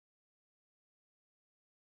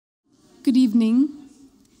Good evening.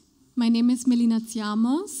 My name is Melina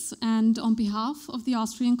Tsiamos, and on behalf of the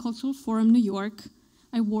Austrian Cultural Forum New York,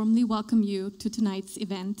 I warmly welcome you to tonight's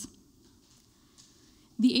event.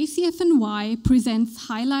 The ACFNY presents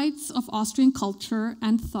highlights of Austrian culture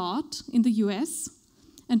and thought in the US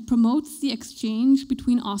and promotes the exchange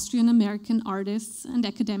between Austrian-American artists and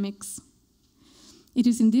academics. It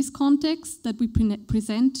is in this context that we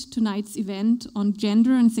present tonight's event on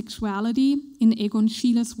gender and sexuality in Egon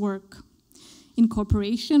Schiele's work, in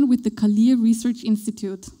cooperation with the Kallir Research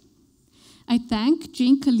Institute. I thank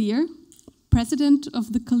Jane Kallir, President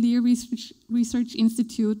of the Kallir Research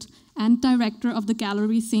Institute and Director of the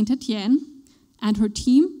Gallery Saint-Étienne, and her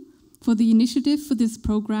team for the initiative for this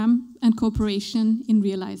program and cooperation in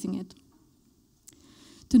realizing it.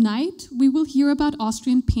 Tonight, we will hear about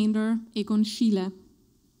Austrian painter Egon Schiele,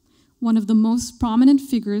 one of the most prominent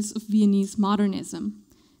figures of Viennese modernism,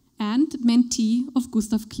 and mentee of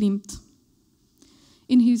Gustav Klimt.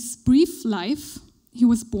 In his brief life, he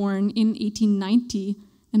was born in 1890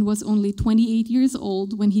 and was only 28 years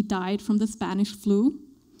old when he died from the Spanish flu.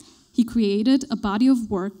 He created a body of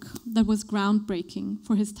work that was groundbreaking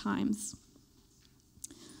for his times.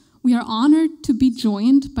 We are honored to be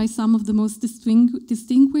joined by some of the most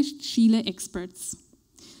distinguished Schiele experts.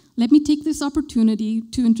 Let me take this opportunity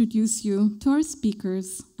to introduce you to our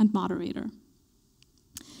speakers and moderator.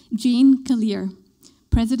 Jane Kallir,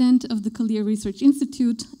 President of the Kallir Research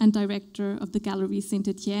Institute and Director of the Gallery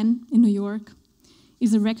Saint-Étienne in New York,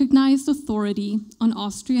 is a recognized authority on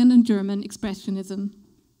Austrian and German expressionism.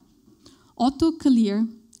 Otto Kallir,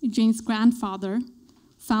 Jane's grandfather,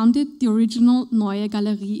 founded the original Neue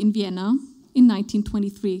Galerie in Vienna in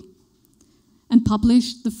 1923 and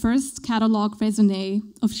published the first catalogue raisonné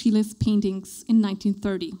of Schiele's paintings in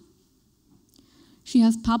 1930. She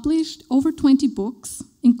has published over 20 books,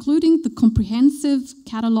 including the comprehensive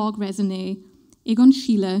catalogue raisonné Egon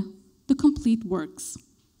Schiele, The Complete Works.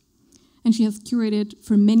 And she has curated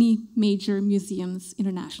for many major museums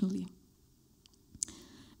internationally.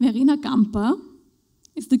 Verena Gamper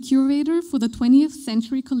is the curator for the 20th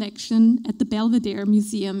century collection at the Belvedere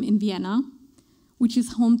Museum in Vienna, which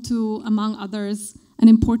is home to, among others, an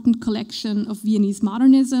important collection of Viennese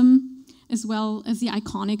modernism, as well as the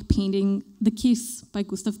iconic painting The Kiss by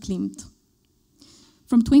Gustav Klimt.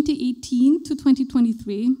 From 2018 to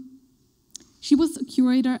 2023, she was a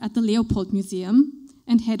curator at the Leopold Museum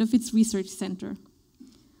and head of its research center.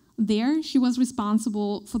 There, she was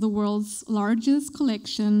responsible for the world's largest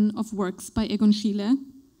collection of works by Egon Schiele,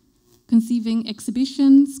 conceiving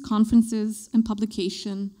exhibitions, conferences, and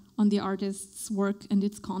publication on the artist's work and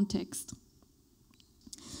its context.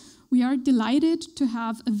 We are delighted to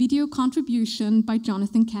have a video contribution by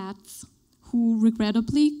Jonathan Katz, who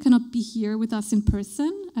regrettably cannot be here with us in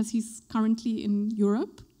person as he's currently in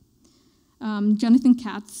Europe. Jonathan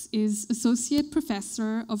Katz is Associate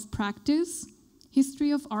Professor of Practice, History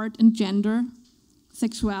of Art and Gender,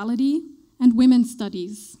 Sexuality, and Women's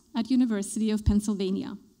Studies at University of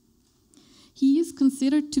Pennsylvania. He is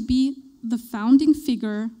considered to be the founding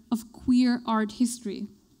figure of queer art history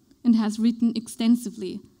and has written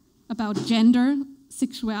extensively about gender,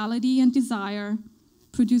 sexuality, and desire,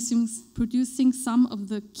 producing some of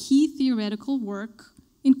the key theoretical work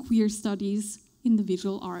in queer studies in the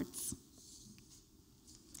visual arts.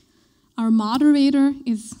 Our moderator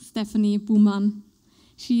is Stephanie Buhmann.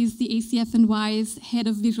 She is the ACFNY's head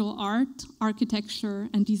of visual art, architecture,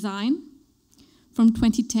 and design. From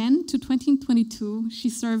 2010 to 2022, she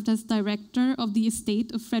served as director of the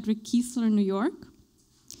estate of Frederick Kiesler, New York.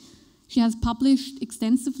 She has published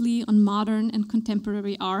extensively on modern and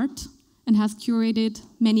contemporary art and has curated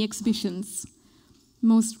many exhibitions.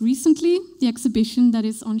 Most recently, the exhibition that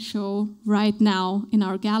is on show right now in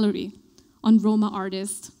our gallery on Roma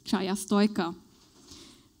artist Chaya Stoica.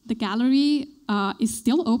 The gallery is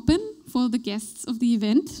still open for the guests of the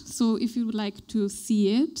event, so if you would like to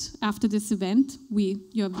see it after this event,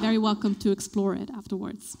 you're very welcome to explore it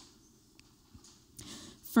afterwards.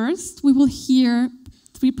 First, we will hear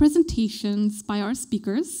 3 presentations by our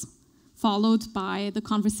speakers, followed by the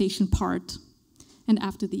conversation part. And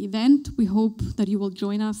after the event, we hope that you will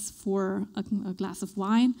join us for a glass of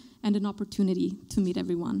wine and an opportunity to meet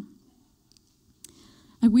everyone.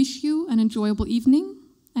 I wish you an enjoyable evening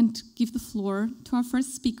and give the floor to our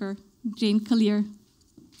first speaker, Jane Kallir.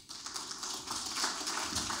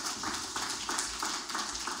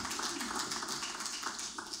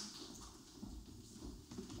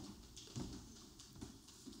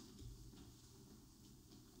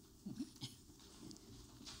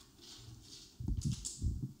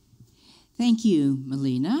 Thank you,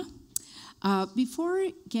 Melina. Before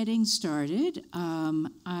getting started,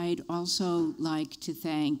 I'd also like to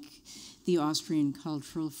thank the Austrian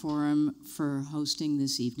Cultural Forum for hosting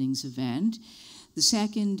this evening's event, the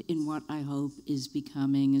second in what I hope is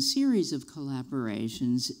becoming a series of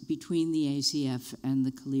collaborations between the ACF and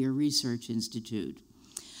the Kallir Research Institute.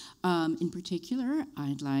 In particular,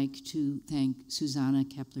 I'd like to thank Susanna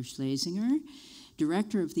Kepler-Schlesinger,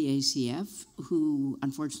 director of the ACF, who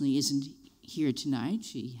unfortunately isn't here tonight.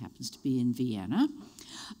 She happens to be in Vienna,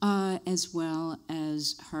 as well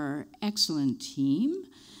as her excellent team,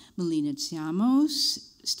 Melina Tsiamos,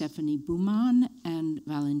 Stephanie Buhmann, and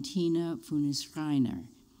Valentina Funes-Reiner.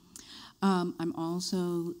 I'm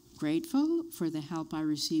also grateful for the help I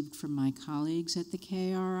received from my colleagues at the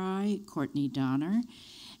KRI, Courtney Donner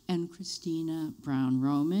and Christina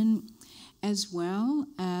Brown-Roman, as well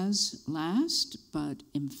as, last but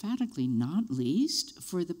emphatically not least,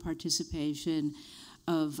 for the participation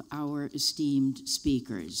of our esteemed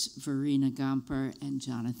speakers, Verena Gamper and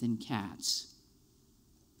Jonathan Katz.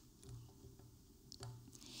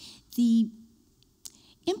 The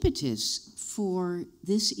impetus for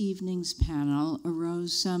this evening's panel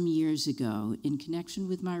arose some years ago in connection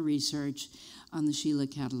with my research on the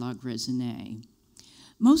Schiele Catalogue Raisonné.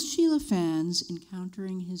 Most Schiele fans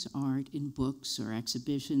encountering his art in books or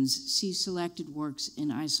exhibitions see selected works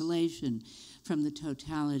in isolation from the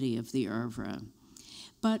totality of the oeuvre.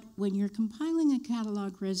 But when you're compiling a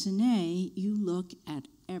catalogue raisonné, you look at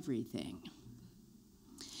everything.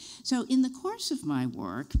 So in the course of my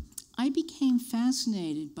work, I became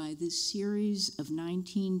fascinated by this series of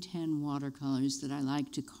 1910 watercolors that I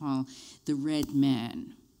like to call the Red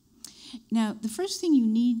Men. Now, the first thing you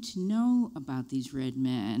need to know about these Red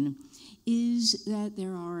Men is that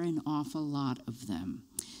there are an awful lot of them.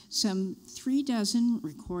 Some 36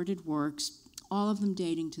 recorded works, all of them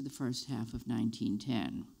dating to the first half of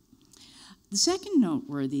 1910. The second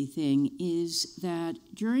noteworthy thing is that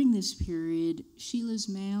during this period, Schiele's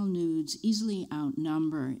male nudes easily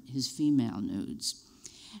outnumber his female nudes.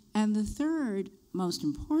 And the third most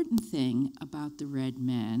important thing about the Red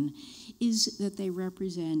Men is that they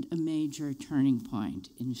represent a major turning point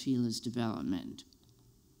in Schiele's development.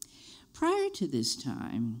 Prior to this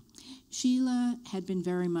time, Schiele had been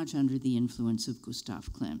very much under the influence of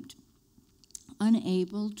Gustav Klimt.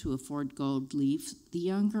 Unable to afford gold leaf, the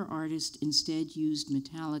younger artist instead used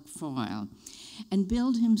metallic foil and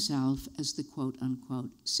billed himself as the quote-unquote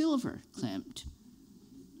silver Klimt.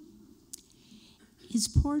 His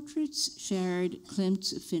portraits shared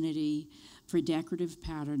Klimt's affinity for decorative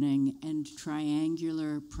patterning and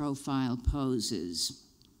triangular profile poses.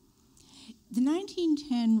 The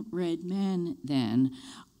 1910 Red Men, then,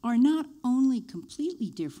 are not only completely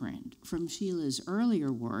different from Schiele's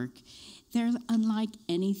earlier work, they're unlike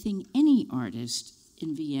anything any artist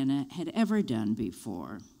in Vienna had ever done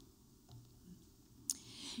before.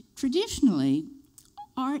 Traditionally,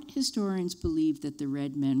 art historians believe that the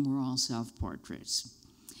Red Men were all self-portraits.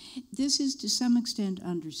 This is to some extent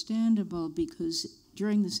understandable because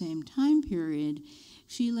during the same time period,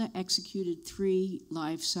 Schiele executed 3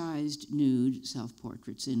 life-sized nude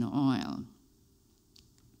self-portraits in oil.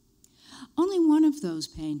 Only one of those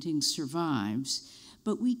paintings survives,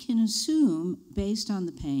 but we can assume, based on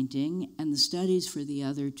the painting and the studies for the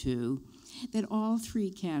other 2, that all 3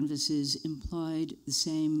 canvases employed the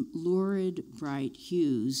same lurid, bright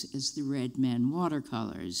hues as the Red Men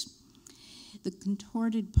watercolors. The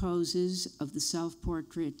contorted poses of the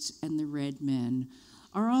self-portraits and the Red Men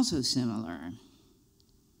are also similar.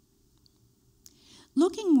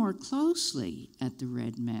 Looking more closely at the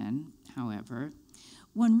Red Men, however,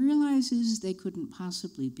 one realizes they couldn't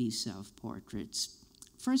possibly be self-portraits.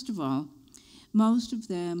 First of all, most of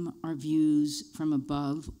them are views from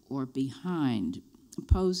above or behind,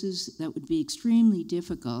 poses that would be extremely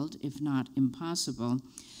difficult, if not impossible,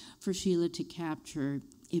 for Schiele to capture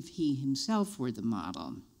if he himself were the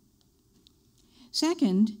model.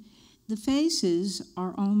 Second, the faces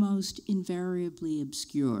are almost invariably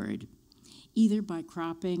obscured, either by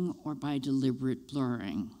cropping or by deliberate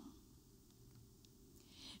blurring.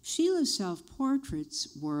 Schiele's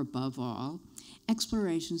self-portraits were, above all,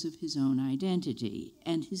 explorations of his own identity,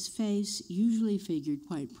 and his face usually figured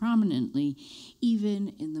quite prominently,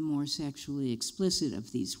 even in the more sexually explicit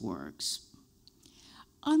of these works.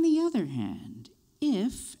 On the other hand,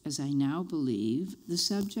 if, as I now believe, the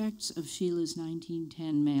subjects of Schiele's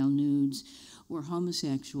 1910 male nudes were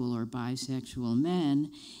homosexual or bisexual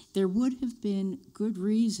men, there would have been good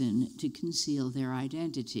reason to conceal their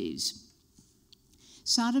identities.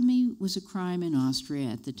 Sodomy was a crime in Austria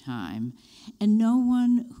at the time, and no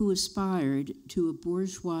one who aspired to a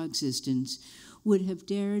bourgeois existence would have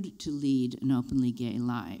dared to lead an openly gay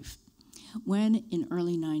life. When, in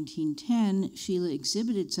early 1910, Schiele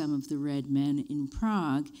exhibited some of the red men in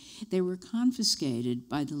Prague, they were confiscated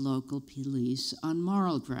by the local police on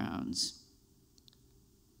moral grounds.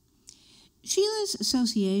 Schiele's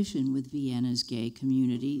association with Vienna's gay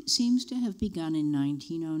community seems to have begun in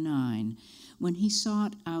 1909, when he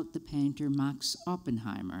sought out the painter Max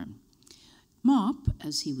Oppenheimer. Mop,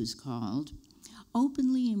 as he was called,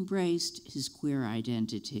 openly embraced his queer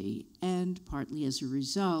identity and, partly as a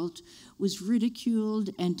result, was ridiculed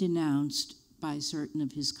and denounced by certain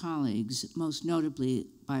of his colleagues, most notably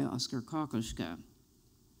by Oskar Kokoschka.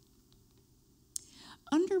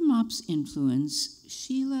 Under Mop's influence,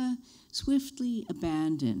 Schiele swiftly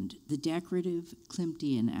abandoned the decorative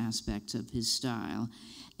Klimtian aspects of his style,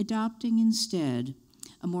 adopting instead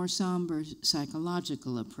a more somber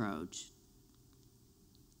psychological approach.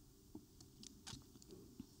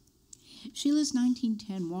 Schiele's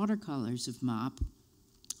 1910 watercolors of Mop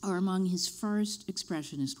are among his first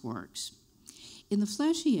expressionist works. In the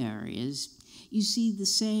fleshy areas, you see the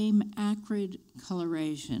same acrid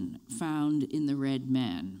coloration found in the red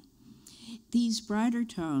men. These brighter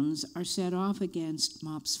tones are set off against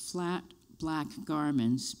Mop's flat black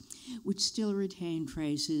garments, which still retain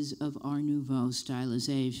traces of Art Nouveau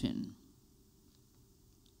stylization.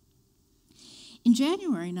 In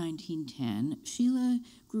January 1910, Schiele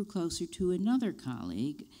grew closer to another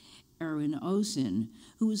colleague, Erwin Osen,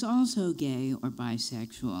 who was also gay or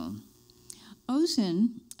bisexual.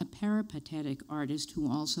 Osen, a peripatetic artist who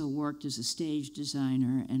also worked as a stage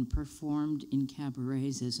designer and performed in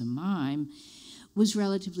cabarets as a mime, was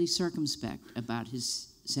relatively circumspect about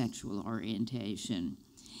his sexual orientation.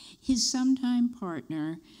 His sometime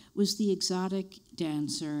partner was the exotic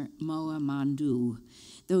dancer Moa Mandu,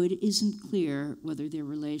 though it isn't clear whether their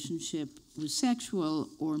relationship was sexual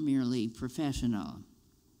or merely professional.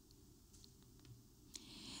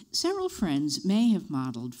 Several friends may have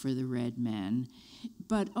modeled for the red men,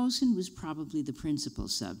 but Osen was probably the principal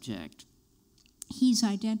subject. He's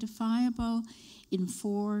identifiable in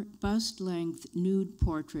 4 bust-length nude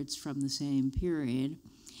portraits from the same period,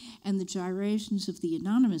 and the gyrations of the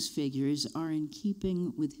anonymous figures are in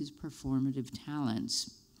keeping with his performative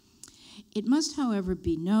talents. It must, however,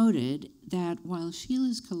 be noted that while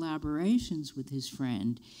Schiele's collaborations with his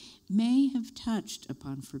friend may have touched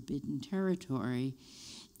upon forbidden territory,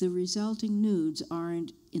 the resulting nudes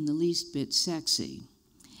aren't in the least bit sexy.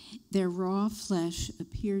 Their raw flesh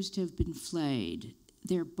appears to have been flayed,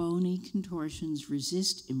 their bony contortions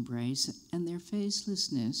resist embrace, and their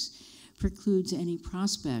facelessness precludes any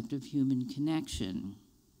prospect of human connection.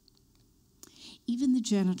 Even the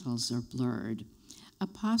genitals are blurred, a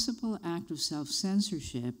possible act of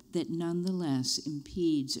self-censorship that nonetheless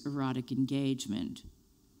impedes erotic engagement.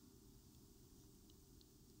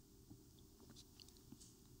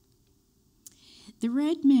 The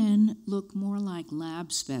red men look more like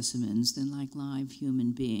lab specimens than like live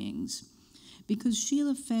human beings. Because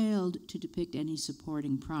Schiele failed to depict any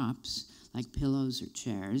supporting props, like pillows or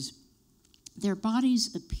chairs, their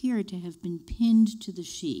bodies appear to have been pinned to the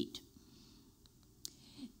sheet.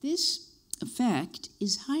 This effect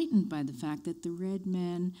is heightened by the fact that the red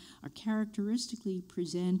men are characteristically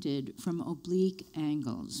presented from oblique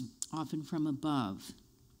angles, often from above.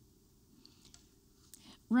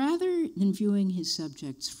 Rather than viewing his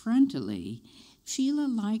subjects frontally, Schiele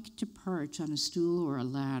liked to perch on a stool or a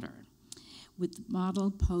ladder, with the model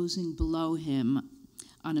posing below him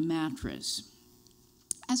on a mattress.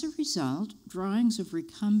 As a result, drawings of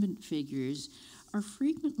recumbent figures are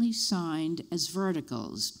frequently signed as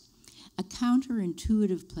verticals, a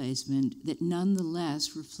counterintuitive placement that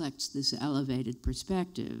nonetheless reflects this elevated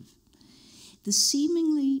perspective. The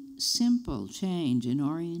seemingly simple change in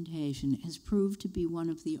orientation has proved to be one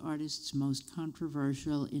of the artist's most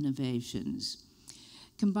controversial innovations.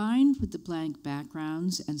 Combined with the blank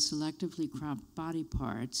backgrounds and selectively cropped body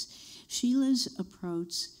parts, Schiele's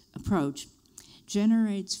approach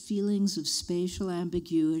generates feelings of spatial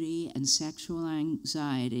ambiguity and sexual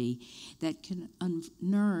anxiety that can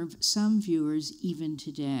unnerve some viewers even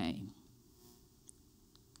today.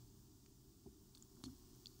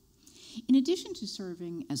 In addition to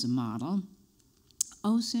serving as a model,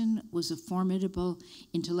 Osen was a formidable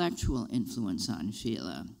intellectual influence on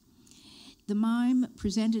Schiele. The mime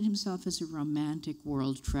presented himself as a romantic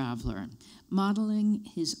world traveler, modeling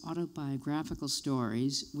his autobiographical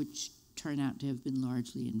stories, which turn out to have been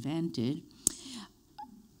largely invented,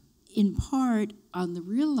 in part on the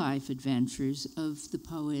real-life adventures of the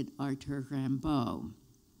poet Arthur Rimbaud.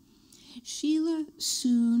 Schiele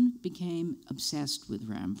soon became obsessed with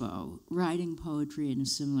Rimbaud, writing poetry in a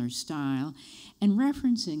similar style and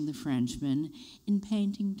referencing the Frenchman in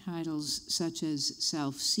painting titles such as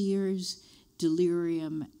Self-Seers,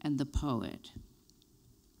 Delirium, and The Poet.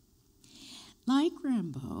 Like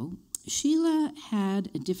Rimbaud, Schiele had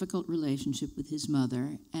a difficult relationship with his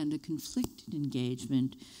mother and a conflicted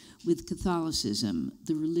engagement with Catholicism,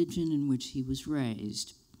 the religion in which he was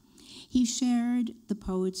raised. He shared the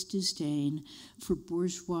poet's disdain for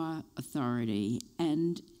bourgeois authority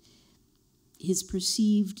and his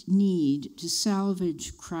perceived need to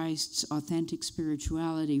salvage Christ's authentic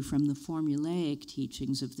spirituality from the formulaic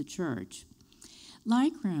teachings of the church.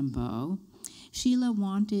 Like Rimbaud, Schiele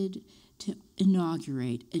wanted to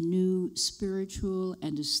inaugurate a new spiritual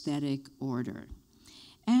and aesthetic order.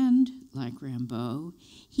 And, like Rimbaud,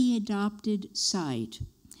 he adopted sight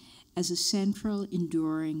as a central,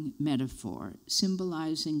 enduring metaphor,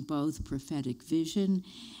 symbolizing both prophetic vision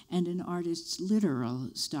and an artist's literal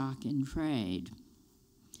stock in trade.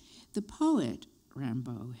 The poet,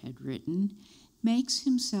 Rimbaud had written, makes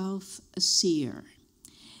himself a seer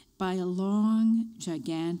by a long,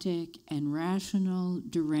 gigantic, and rational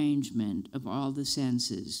derangement of all the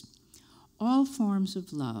senses, all forms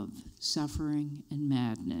of love, suffering, and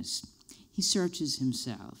madness. He searches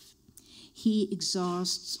himself. He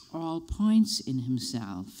exhausts all points in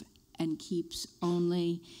himself and keeps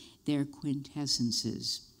only their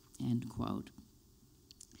quintessences, end quote.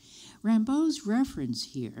 Rimbaud's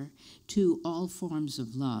reference here to all forms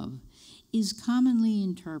of love is commonly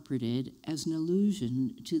interpreted as an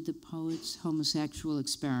allusion to the poet's homosexual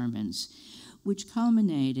experiments, which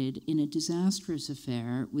culminated in a disastrous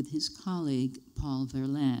affair with his colleague Paul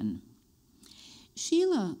Verlaine.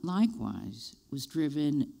 Schiele, likewise, was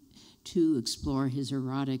driven to explore his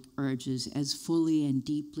erotic urges as fully and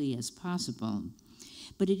deeply as possible,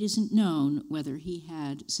 but it isn't known whether he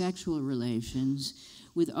had sexual relations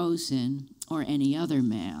with Osen or any other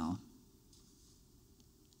male.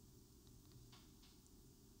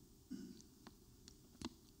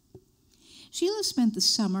 Schiele spent the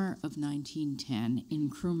summer of 1910 in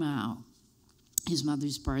Krumau, his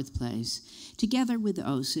mother's birthplace, together with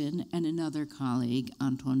Osen and another colleague,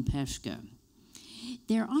 Anton Peschke.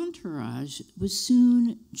 Their entourage was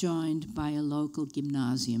soon joined by a local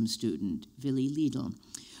gymnasium student, Willy Lidl,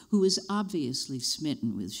 who was obviously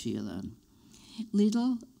smitten with Schiele.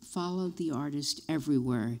 Lidl followed the artist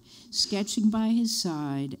everywhere, sketching by his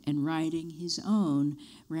side and writing his own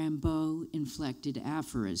Rimbaud-inflected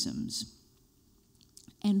aphorisms.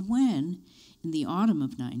 And when, in the autumn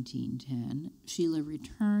of 1910, Schiele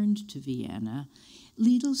returned to Vienna,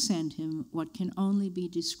 Lidl sent him what can only be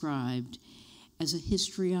described as a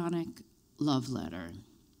histrionic love letter.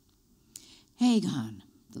 Egon,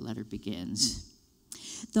 the letter begins,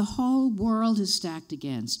 the whole world is stacked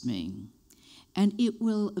against me, and it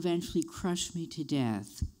will eventually crush me to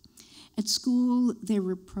death. At school, they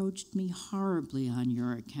reproached me horribly on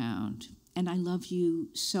your account, and I love you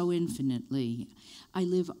so infinitely. I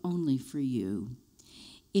live only for you.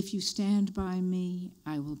 If you stand by me,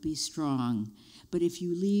 I will be strong, but if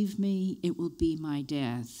you leave me, it will be my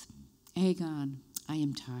death. Egon, I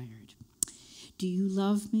am tired. Do you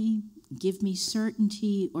love me? Give me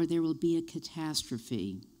certainty, or there will be a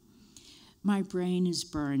catastrophe. My brain is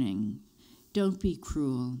burning. Don't be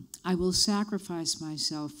cruel. I will sacrifice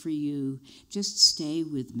myself for you. Just stay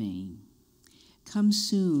with me. Come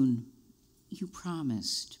soon. You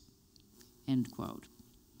promised. End quote.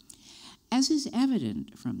 As is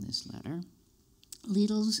evident from this letter,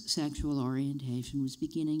 Lidl's sexual orientation was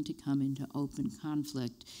beginning to come into open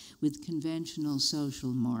conflict with conventional social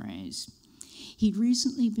mores. He'd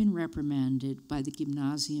recently been reprimanded by the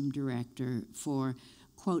gymnasium director for,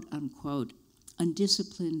 quote unquote,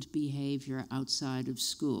 undisciplined behavior outside of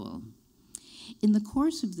school. In the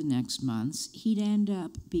course of the next months, he'd end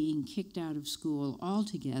up being kicked out of school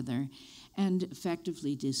altogether and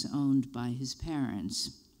effectively disowned by his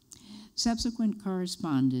parents. Subsequent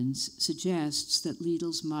correspondence suggests that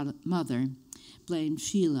Lidl's mother blamed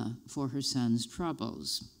Schiele for her son's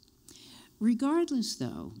troubles. Regardless,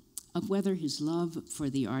 though, of whether his love for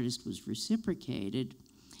the artist was reciprocated,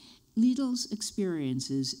 Lidl's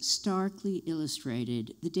experiences starkly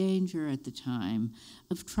illustrated the danger at the time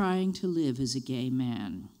of trying to live as a gay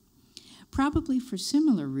man. Probably for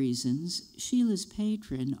similar reasons, Schiele's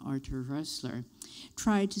patron, Arthur Rössler,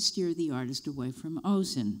 tried to steer the artist away from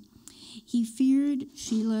Osen. He feared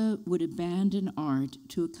Schiele would abandon art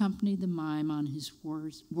to accompany the mime on his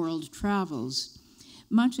world travels,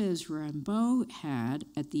 much as Rimbaud had,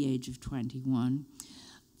 at the age of 21,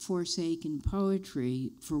 forsaken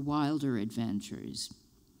poetry for wilder adventures.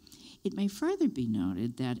 It may further be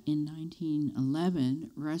noted that in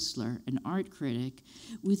 1911, Rössler, an art critic,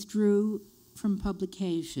 withdrew from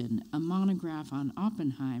publication a monograph on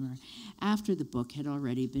Oppenheimer after the book had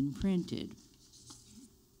already been printed.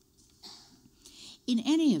 In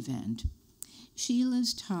any event,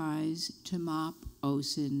 Schiele's ties to Mop,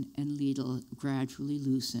 Osen, and Lidl gradually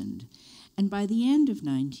loosened, and by the end of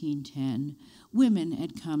 1910, women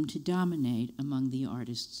had come to dominate among the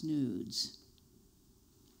artist's nudes.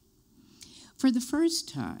 For the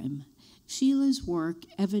first time, Schiele's work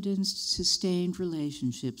evidenced sustained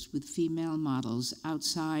relationships with female models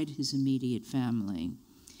outside his immediate family.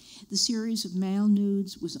 The series of male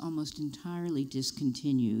nudes was almost entirely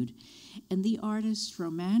discontinued, and the artist's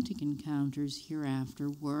romantic encounters hereafter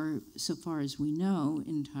were, so far as we know,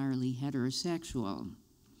 entirely heterosexual.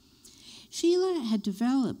 Schiele had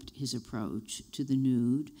developed his approach to the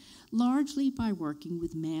nude largely by working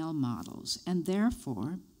with male models, and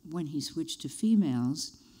therefore, when he switched to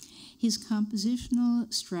females, his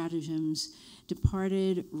compositional stratagems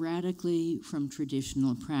departed radically from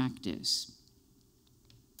traditional practice.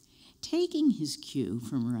 Taking his cue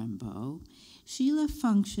from Rimbaud, Schiele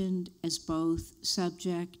functioned as both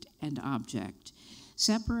subject and object,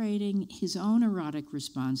 separating his own erotic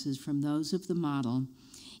responses from those of the model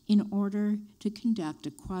in order to conduct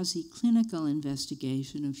a quasi-clinical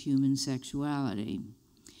investigation of human sexuality.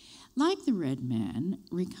 Like the Red Man,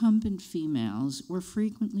 recumbent females were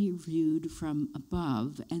frequently viewed from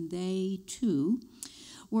above, and they, too,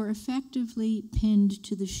 were effectively pinned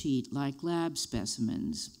to the sheet like lab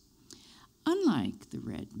specimens. Unlike the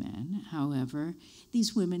Red Men, however,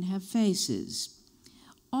 these women have faces.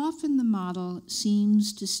 Often the model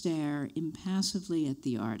seems to stare impassively at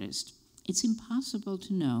the artist. It's impossible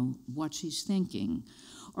to know what she's thinking,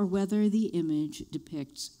 or whether the image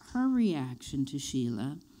depicts her reaction to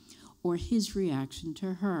Schiele or his reaction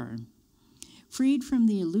to her. Freed from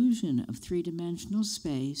the illusion of three-dimensional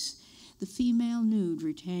space, the female nude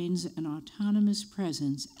retains an autonomous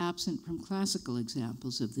presence absent from classical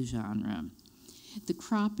examples of the genre. The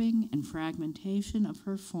cropping and fragmentation of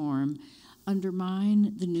her form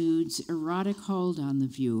undermine the nude's erotic hold on the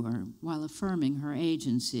viewer while affirming her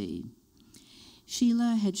agency.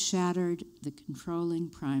 Schiele had shattered the controlling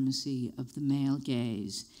primacy of the male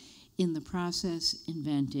gaze, in the process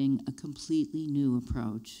inventing a completely new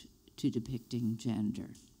approach to depicting gender.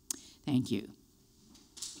 Thank you.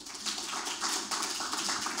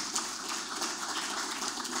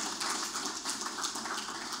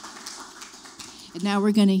 And now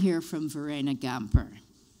we're going to hear from Verena Gamper.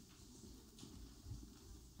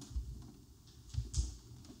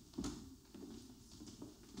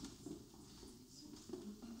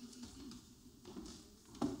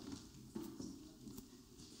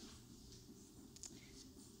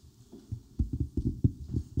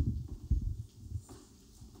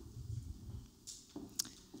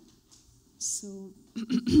 So,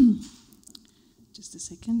 just a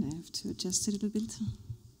second, I have to adjust it a little bit.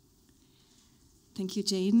 Thank you,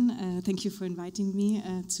 Jane. Thank you for inviting me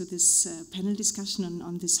to this panel discussion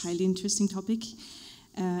on this highly interesting topic.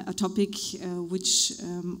 A topic which,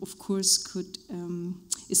 of course,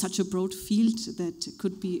 is such a broad field that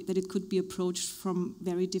it could be approached from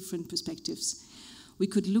very different perspectives. We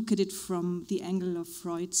could look at it from the angle of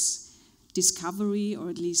Freud's discovery, or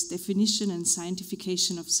at least definition and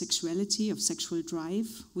scientification of sexuality, of sexual drive,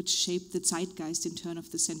 which shaped the zeitgeist in turn of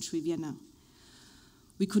the century Vienna.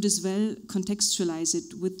 We could as well contextualize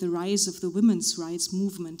it with the rise of the women's rights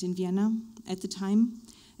movement in Vienna at the time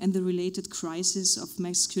and the related crisis of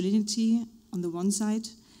masculinity on the one side,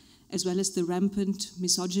 as well as the rampant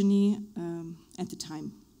misogyny at the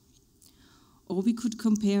time. Or we could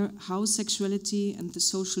compare how sexuality and the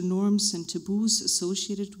social norms and taboos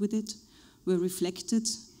associated with it were reflected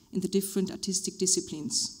in the different artistic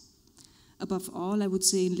disciplines. Above all, I would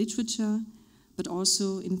say in literature, but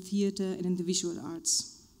also in theater and in the visual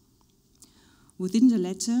arts. Within the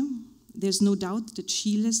latter, there's no doubt that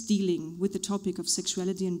Schiele's dealing with the topic of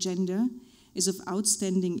sexuality and gender is of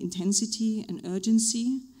outstanding intensity and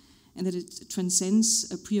urgency, and that it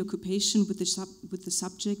transcends a preoccupation with the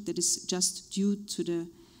subject that is just due to the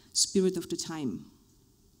spirit of the time.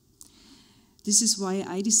 This is why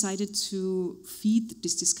I decided to feed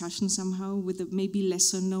this discussion somehow with a maybe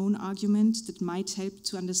lesser known argument that might help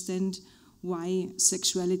to understand why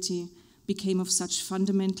sexuality became of such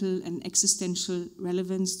fundamental and existential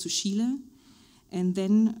relevance to Schiele, and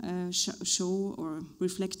then show or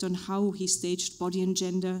reflect on how he staged body and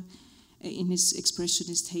gender in his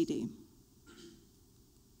expressionist heyday.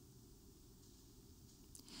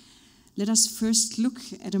 Let us first look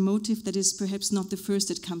at a motive that is perhaps not the first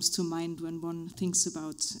that comes to mind when one thinks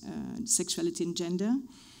about sexuality and gender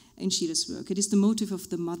in Schiele's work. It is the motive of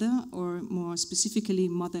the mother, or more specifically,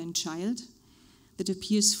 mother and child, that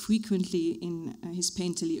appears frequently in his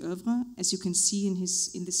painterly oeuvre, as you can see in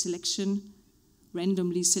the selection,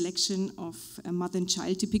 randomly selection of mother and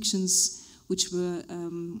child depictions, which were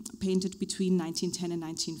painted between 1910 and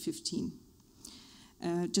 1915.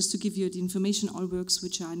 Just to give you the information, all works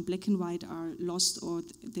which are in black and white are lost or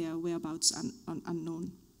their whereabouts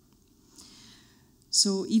unknown.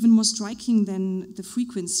 So even more striking than the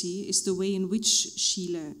frequency is the way in which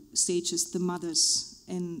Schiele stages the mothers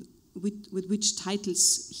and with which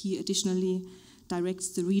titles he additionally directs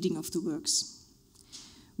the reading of the works.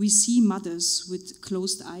 We see mothers with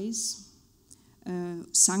closed eyes,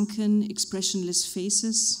 sunken, expressionless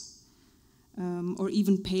faces, or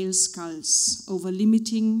even pale skulls over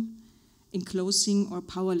limiting, enclosing, or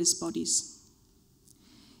powerless bodies.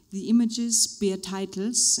 The images bear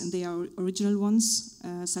titles, and they are original ones,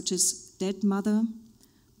 such as Dead Mother,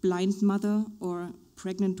 Blind Mother, or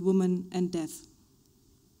Pregnant Woman and Death.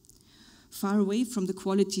 Far away from the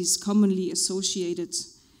qualities commonly associated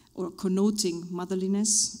or connoting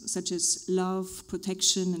motherliness, such as love,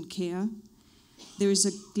 protection, and care, there is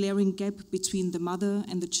a glaring gap between the mother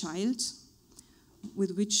and the child,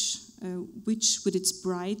 which with its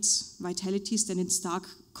bright vitality stands in stark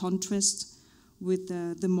contrast with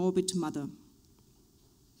the morbid mother.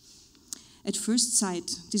 At first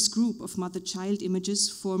sight, this group of mother-child images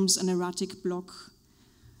forms an erratic block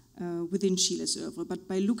within Schiele's oeuvre, but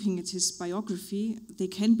by looking at his biography, they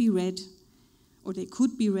can be read, or they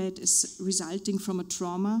could be read as resulting from a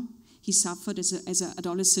trauma he suffered as an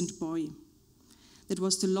adolescent boy. That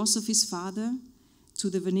was the loss of his father to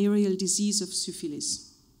the venereal disease of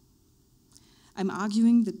syphilis. I'm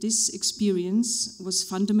arguing that this experience was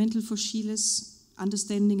fundamental for Schiele's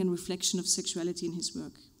understanding and reflection of sexuality in his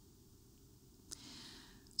work.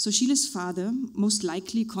 So Schiele's father most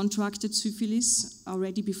likely contracted syphilis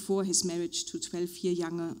already before his marriage to 12-year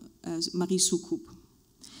younger Marie Soucoupe,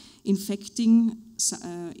 infecting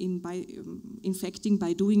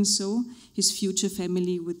by doing so his future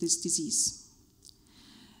family with this disease.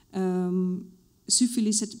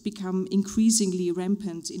 Syphilis had become increasingly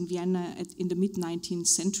rampant in Vienna in the mid-19th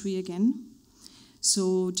century again.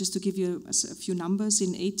 So just to give you a few numbers, in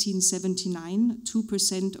 1879,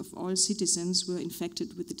 2% of all citizens were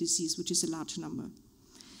infected with the disease, which is a large number.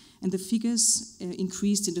 And the figures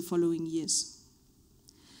increased in the following years.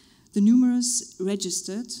 The numerous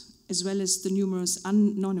registered, as well as the numerous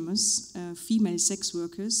anonymous female sex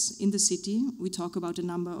workers in the city, we talk about a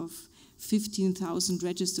number of 15,000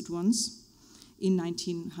 registered ones in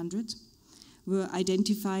 1900, were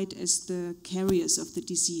identified as the carriers of the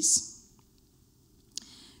disease.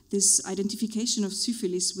 This identification of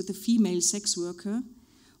syphilis with a female sex worker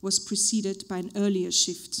was preceded by an earlier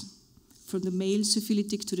shift from the male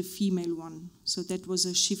syphilitic to the female one. So that was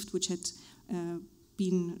a shift which had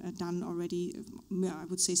been done already, I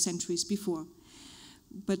would say, centuries before,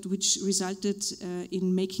 but which resulted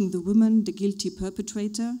in making the woman the guilty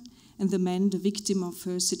perpetrator and the man the victim of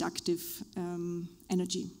her seductive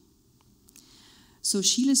energy. So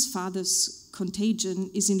Schiele's father's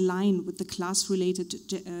contagion is in line with the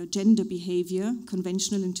class-related gender behavior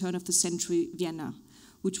conventional in turn of the century Vienna,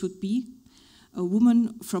 which would be a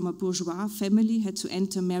woman from a bourgeois family had to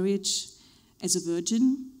enter marriage as a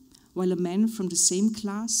virgin, while a man from the same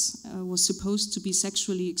class was supposed to be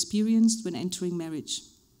sexually experienced when entering marriage,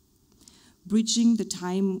 bridging the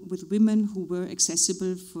time with women who were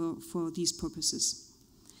accessible for these purposes.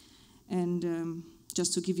 And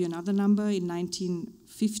just to give you another number, in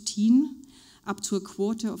 1915, up to a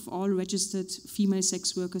quarter of all registered female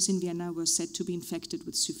sex workers in Vienna were said to be infected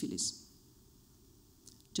with syphilis.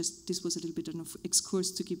 Just this was a little bit of an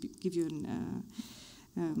excursus to give you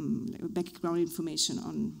background information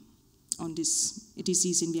on this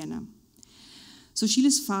disease in Vienna. So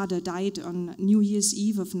Schiele's father died on New Year's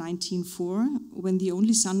Eve of 1904, when the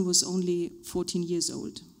only son was only 14 years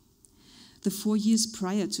old. The 4 years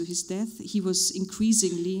prior to his death, he was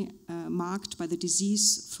increasingly marked by the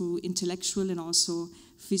disease through intellectual and also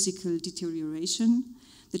physical deterioration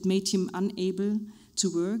that made him unable to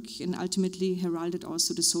work and ultimately heralded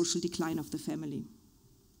also the social decline of the family.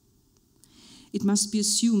 It must be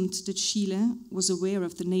assumed that Schiele was aware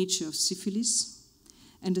of the nature of syphilis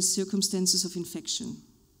and the circumstances of infection,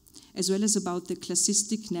 as well as about the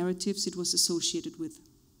classistic narratives it was associated with.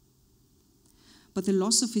 But the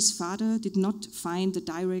loss of his father did not find a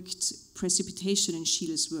direct precipitation in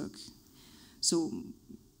Schiele's work. So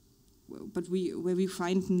where we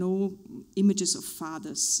find no images of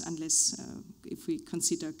fathers, unless if we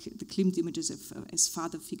consider the Klimt images as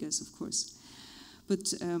father figures, of course.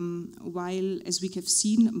 But while, as we have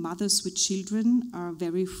seen, mothers with children are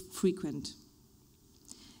very frequent.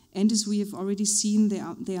 And as we have already seen,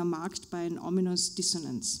 they are marked by an ominous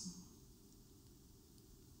dissonance.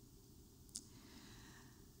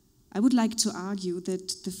 I would like to argue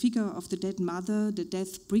that the figure of the dead mother, the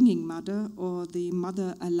death-bringing mother, or the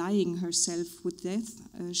mother allying herself with death,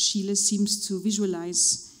 Schiele seems to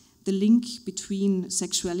visualize the link between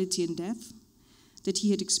sexuality and death that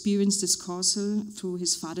he had experienced as causal through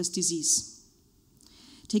his father's disease.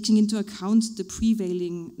 Taking into account the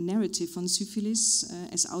prevailing narrative on syphilis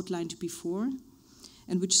as outlined before,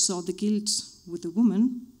 and which saw the guilt with the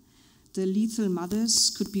woman, the lethal mothers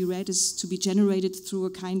could be read as to be generated through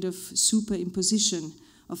a kind of superimposition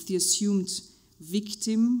of the assumed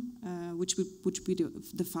victim, which would be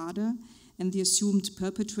the father, and the assumed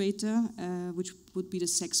perpetrator, which would be the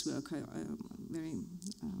sex worker,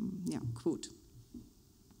 quote.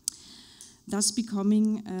 Thus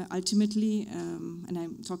becoming ultimately, and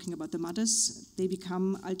I'm talking about the mothers, they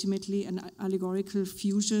become ultimately an allegorical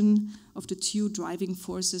fusion of the two driving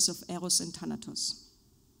forces of Eros and Thanatos.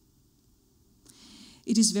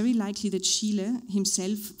 It is very likely that Schiele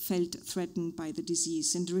himself felt threatened by the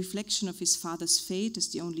disease, and the reflection of his father's fate as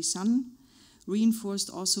the only son, reinforced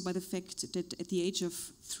also by the fact that at the age of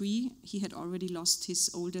 3, he had already lost his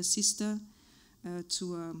older sister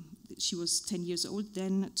she was 10 years old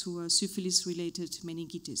then, to a syphilis-related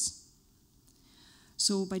meningitis.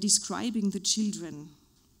 So by describing the children,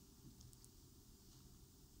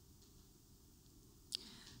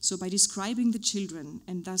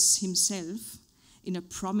 and thus himself, in a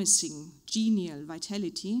promising, genial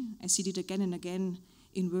vitality, as he did again and again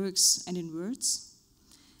in works and in words,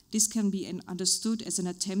 this can be understood as an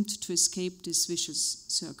attempt to escape this vicious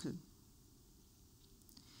circle.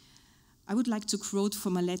 I would like to quote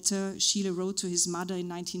from a letter Schiele wrote to his mother in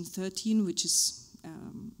 1913, which is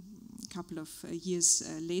a couple of years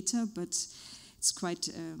later, but it's quite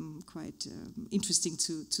interesting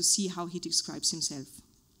to see how he describes himself.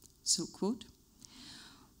 So, quote,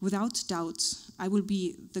 "Without doubt, I will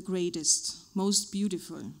be the greatest, most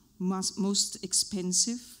beautiful, most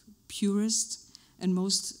expensive, purest, and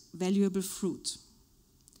most valuable fruit.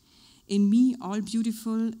 In me, all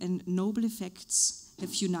beautiful and noble effects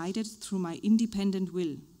have united through my independent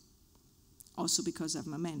will, also because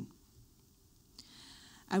I'm a man.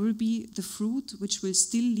 I will be the fruit which will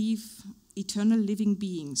still leave eternal living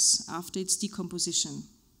beings after its decomposition.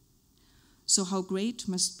 So how great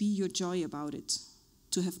must be your joy about it,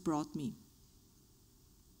 to have brought me."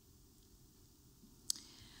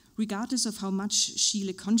 Regardless of how much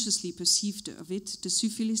Schiele consciously perceived of it, the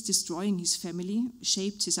syphilis destroying his family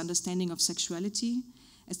shaped his understanding of sexuality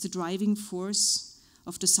as the driving force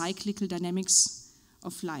of the cyclical dynamics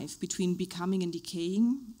of life between becoming and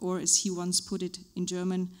decaying, or as he once put it in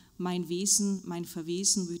German, mein Wesen, mein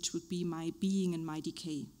Verwesen, which would be my being and my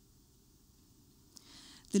decay.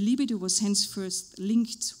 The libido was henceforth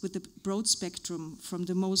linked with the broad spectrum from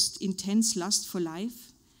the most intense lust for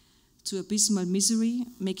life to abysmal misery,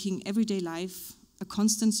 making everyday life a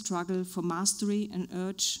constant struggle for mastery and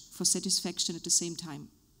urge for satisfaction at the same time.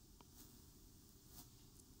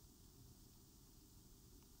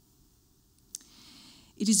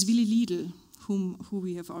 It is Willy Lidl, who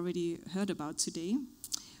we have already heard about today,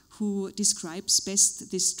 who describes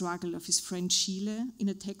best this struggle of his friend Schiele in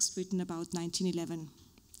a text written about 1911.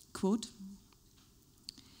 Quote,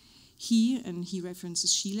 "He," and he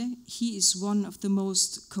references Schiele, "he is one of the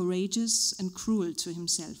most courageous and cruel to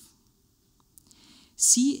himself.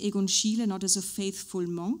 See Egon Schiele not as a faithful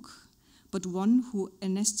monk, but one who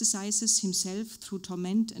anesthetizes himself through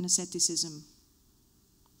torment and asceticism.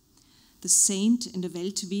 The saint in the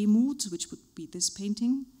Weltwehmut," which would be this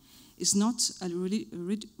painting, "is not a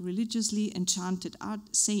religiously enchanted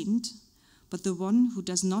saint, but the one who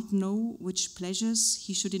does not know which pleasures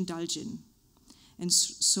he should indulge in. And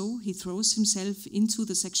so he throws himself into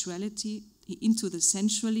the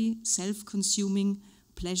sensually self-consuming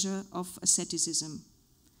pleasure of asceticism.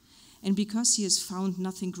 And because he has found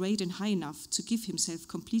nothing great and high enough to give himself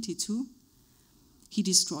completely to, he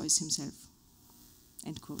destroys himself."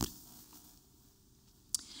 End quote.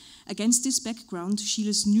 Against this background,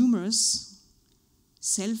 Schiele's numerous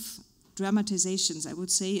self-dramatizations, I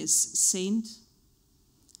would say, as saint,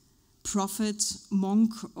 prophet,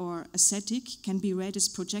 monk, or ascetic, can be read as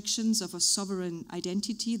projections of a sovereign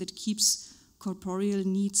identity that keeps corporeal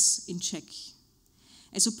needs in check,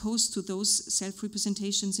 as opposed to those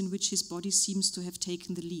self-representations in which his body seems to have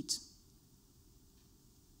taken the lead.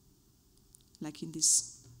 like in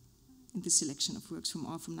this selection of works from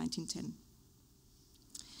 1910.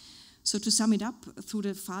 So to sum it up, through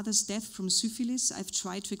the father's death from syphilis, I've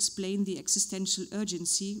tried to explain the existential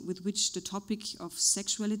urgency with which the topic of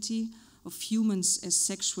sexuality, of humans as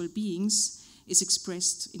sexual beings, is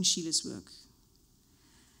expressed in Schiele's work.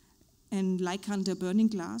 And like under burning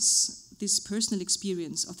glass, this personal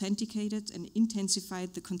experience authenticated and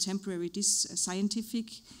intensified the contemporary scientific,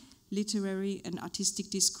 literary, and artistic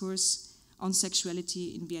discourse on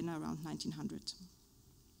sexuality in Vienna around 1900.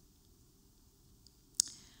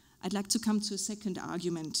 I'd like to come to a second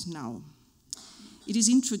argument now. It is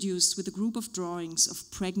introduced with a group of drawings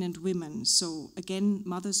of pregnant women, so again,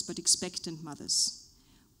 mothers but expectant mothers,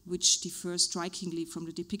 which differ strikingly from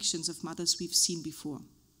the depictions of mothers we've seen before.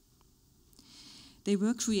 They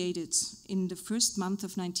were created in the first month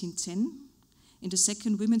of 1910 in the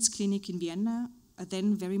second women's clinic in Vienna, a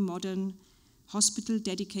then very modern hospital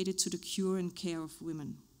dedicated to the cure and care of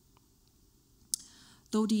women.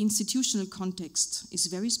 Though the institutional context is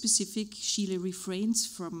very specific, Schiele refrains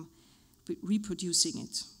from reproducing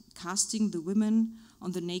it, casting the women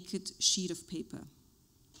on the naked sheet of paper.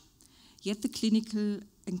 Yet the clinical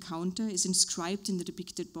encounter is inscribed in the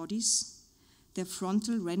depicted bodies, their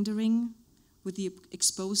frontal rendering with the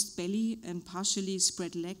exposed belly and partially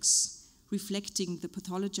spread legs, reflecting the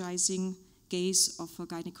pathologizing gaze of a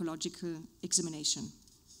gynecological examination.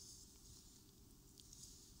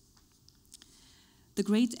 The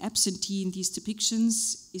great absentee in these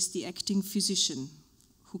depictions is the acting physician,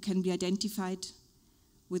 who can be identified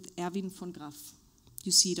with Erwin von Graf.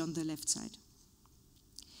 You see it on the left side.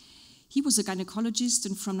 He was a gynecologist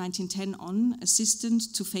and from 1910 on,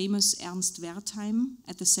 assistant to famous Ernst Wertheim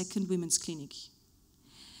at the second women's clinic.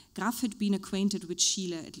 Graf had been acquainted with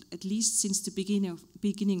Schiele at least since the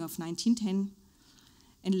beginning of 1910,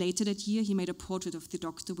 and later that year he made a portrait of the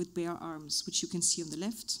doctor with bare arms, which you can see on the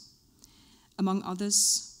left. Among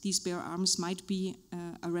others, these bare arms might be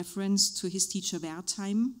a reference to his teacher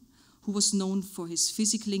Wertheim, who was known for his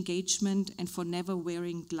physical engagement and for never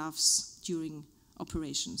wearing gloves during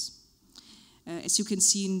operations. As you can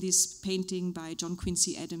see in this painting by John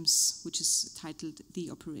Quincy Adams, which is titled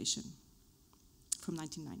The Operation, from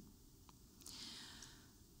 1909.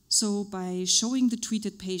 So by showing the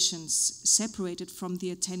treated patients separated from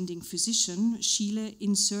the attending physician, Schiele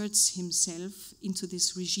inserts himself into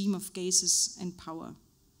this regime of gazes and power.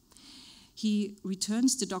 He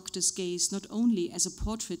returns the doctor's gaze not only as a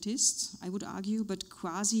portraitist, I would argue, but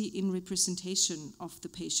quasi in representation of the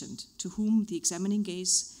patient, to whom the examining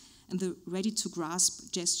gaze and the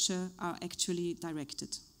ready-to-grasp gesture are actually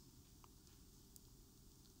directed.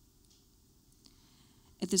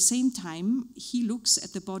 At the same time, he looks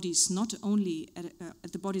at the bodies not only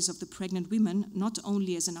at the bodies of the pregnant women, not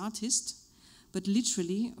only as an artist, but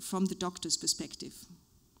literally from the doctor's perspective.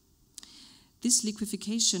 This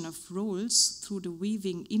liquefaction of roles through the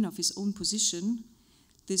weaving in of his own position,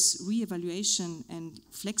 this re-evaluation and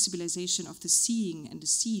flexibilization of the seeing and the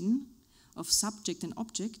seen, of subject and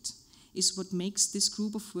object, is what makes this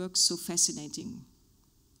group of works so fascinating.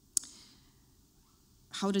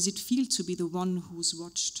 How does it feel to be the one who's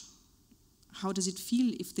watched? How does it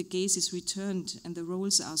feel if the gaze is returned and the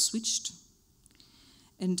roles are switched?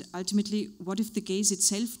 And ultimately, what if the gaze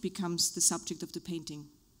itself becomes the subject of the painting?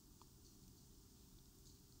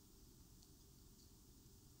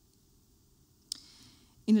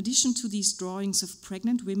 In addition to these drawings of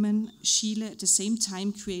pregnant women, Schiele at the same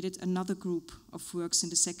time created another group of works in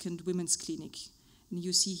the second women's clinic. And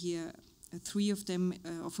you see here 3 of them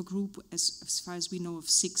of a group, as far as we know, of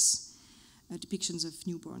 6 depictions of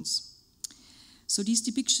newborns. So these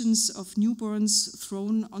depictions of newborns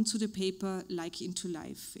thrown onto the paper like into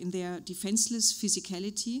life, in their defenseless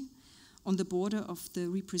physicality, on the border of the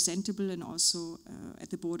representable and also at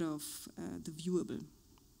the border of the viewable.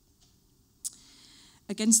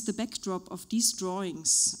 Against the backdrop of these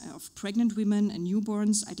drawings of pregnant women and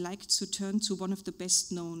newborns, I'd like to turn to one of the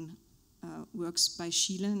best known works by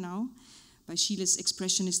Schiele now, by Schiele's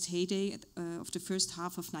expressionist heyday of the first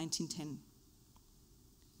half of 1910,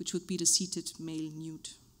 which would be the seated male nude,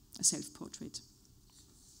 a self-portrait.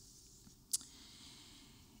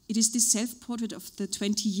 It is this self-portrait of the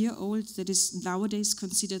 20-year-old that is nowadays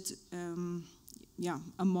considered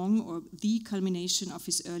among or the culmination of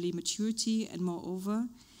his early maturity, and moreover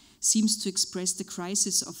seems to express the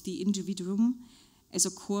crisis of the individuum as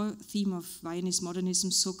a core theme of Viennese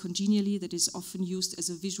modernism so congenially that is often used as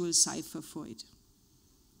a visual cipher for it.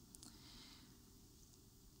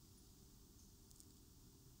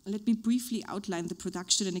 let me briefly outline the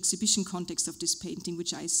production and exhibition context of this painting,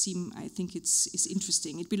 which I think is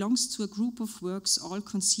interesting. It belongs to a group of works all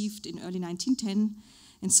conceived in early 1910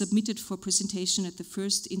 and submitted for presentation at the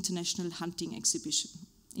first International Hunting Exhibition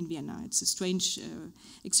in Vienna. It's a strange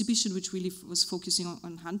exhibition which really was focusing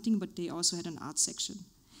on hunting, but they also had an art section.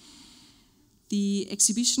 The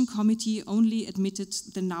exhibition committee only admitted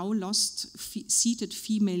the now lost seated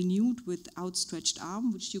female nude with outstretched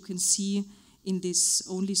arm, which you can see in this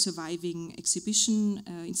only surviving exhibition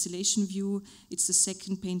installation view. It's the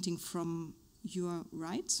second painting from your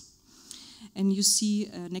right. And you see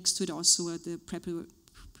next to it also the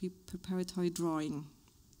preparatory drawing,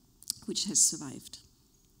 which has survived.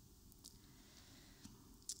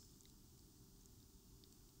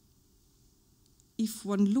 If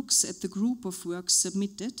one looks at the group of works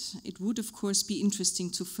submitted, it would of course be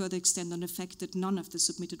interesting to further extend on the fact that none of the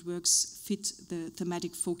submitted works fit the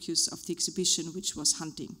thematic focus of the exhibition, which was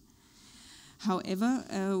hunting. However,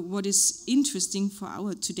 what is interesting for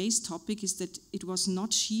our today's topic is that it was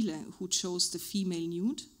not Schiele who chose the female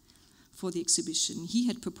nude for the exhibition. He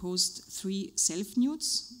had proposed 3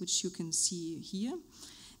 self-nudes, which you can see here,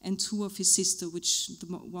 and 2 of his sister,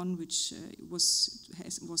 one which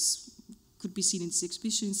could be seen in this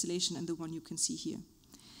exhibition installation, and the one you can see here.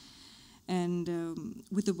 And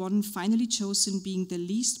with the one finally chosen being the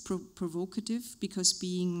least provocative, because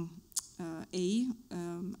being A,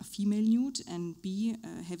 a female nude, and B,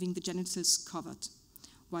 having the genitals covered,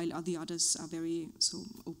 while all the others are very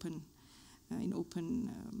open, in open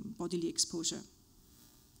bodily exposure.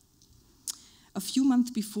 A few months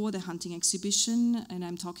before the hunting exhibition, and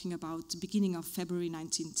I'm talking about the beginning of February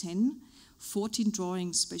 1910, 14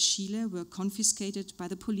 drawings by Schiele were confiscated by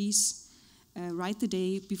the police right the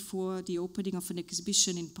day before the opening of an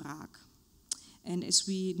exhibition in Prague. And as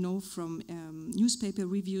we know from newspaper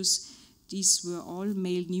reviews, these were all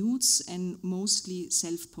male nudes and mostly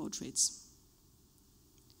self-portraits.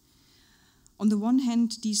 On the one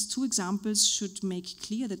hand, these 2 examples should make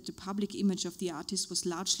clear that the public image of the artist was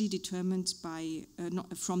largely determined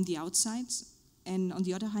from the outside. And on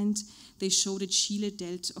the other hand, they show that Schiele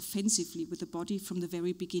dealt offensively with the body from the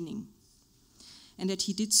very beginning. And that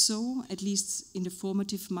he did so, at least in the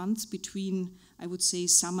formative months between, I would say,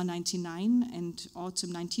 summer 1909 and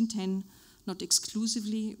autumn 1910, not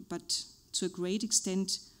exclusively, but to a great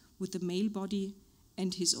extent with the male body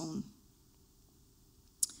and his own.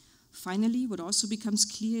 Finally, what also becomes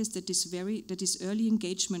clear is that this early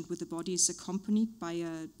engagement with the body is accompanied by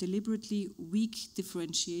a deliberately weak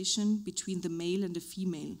differentiation between the male and the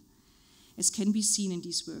female, as can be seen in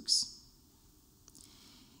these works.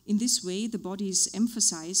 In this way, the body is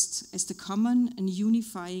emphasized as the common and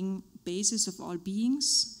unifying basis of all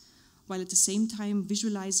beings, while at the same time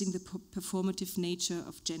visualizing the performative nature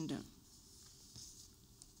of gender.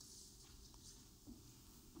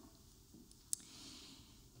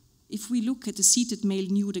 If we look at the seated male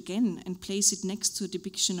nude again and place it next to a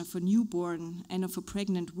depiction of a newborn and of a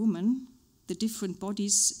pregnant woman, the different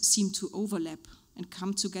bodies seem to overlap and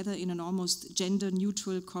come together in an almost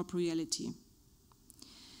gender-neutral corporeality.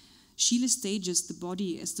 Schiele stages the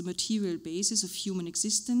body as the material basis of human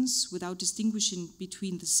existence without distinguishing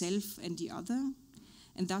between the self and the other,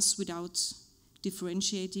 and thus without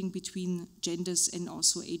differentiating between genders and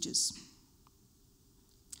also ages.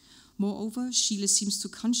 Moreover, Schiele seems to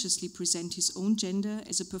consciously present his own gender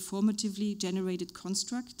as a performatively generated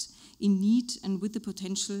construct in need and with the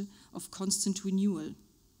potential of constant renewal,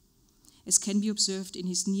 as can be observed in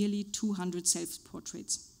his nearly 200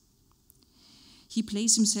 self-portraits. He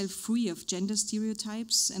plays himself free of gender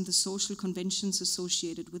stereotypes and the social conventions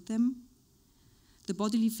associated with them. The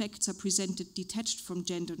bodily facts are presented detached from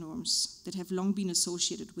gender norms that have long been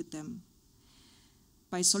associated with them.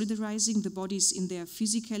 By solidarizing the bodies in their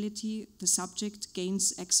physicality, the subject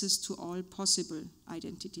gains access to all possible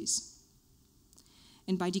identities.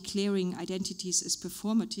 And by declaring identities as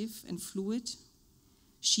performative and fluid,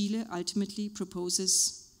 Schiele ultimately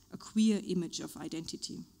proposes a queer image of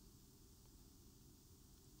identity.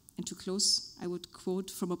 And to close, I would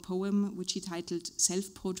quote from a poem which he titled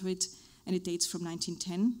Self-Portrait, and it dates from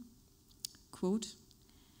 1910. Quote,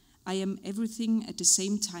 "I am everything at the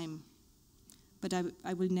same time, but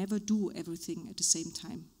I will never do everything at the same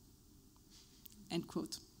time." End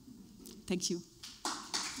quote. Thank you.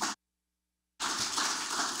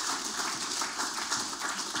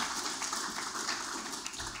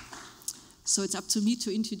 So it's up to me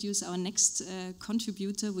to introduce our next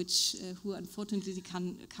contributor, who unfortunately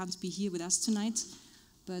can't be here with us tonight,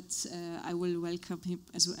 but I will welcome him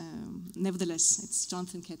nevertheless. It's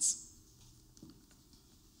Jonathan Katz.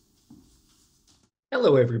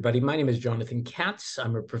 Hello, everybody. My name is Jonathan Katz.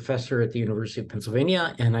 I'm a professor at the University of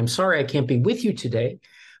Pennsylvania, and I'm sorry I can't be with you today,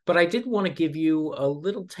 but I did want to give you a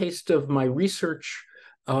little taste of my research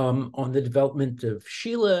on the development of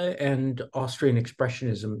Schiele and Austrian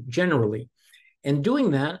Expressionism generally. And doing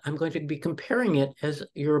that, I'm going to be comparing it, as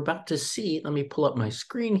you're about to see. Let me pull up my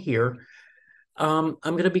screen here. I'm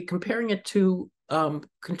going to be comparing it to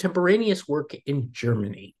contemporaneous work in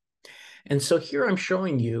Germany. And so here I'm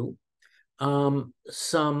showing you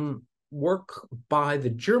some work by the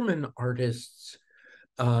German artists,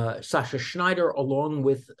 Sascha Schneider, along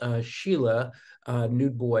with Schiele,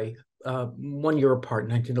 Nude Boy, 1 year apart,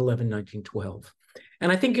 1911, 1912.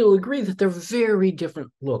 And I think you'll agree that they're very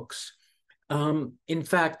different looks. In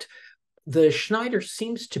fact, the Schneider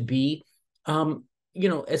seems to be,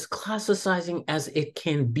 as classicizing as it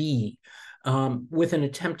can be, with an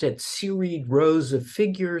attempt at serried rows of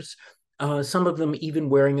figures, some of them even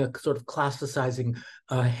wearing a sort of classicizing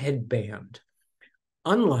headband.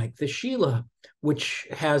 Unlike the Schiele, which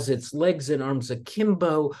has its legs and arms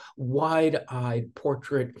akimbo, wide-eyed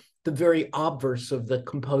portrait, the very obverse of the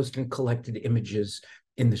composed and collected images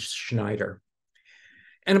in the Schneider.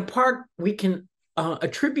 And in part, we can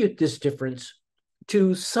attribute this difference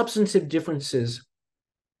to substantive differences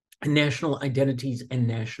in national identities and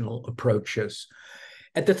national approaches.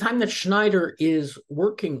 At the time that Schneider is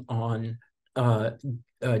working on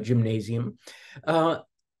Gymnasium,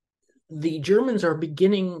 the Germans are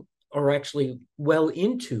beginning, or actually well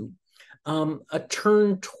into, a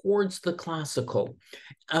turn towards the classical,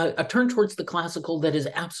 that is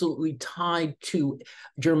absolutely tied to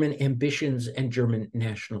German ambitions and German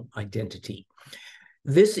national identity.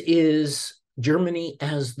 This is Germany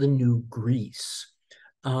as the new Greece.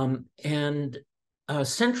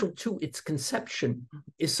 Central to its conception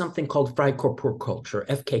is something called Freikorpskultur,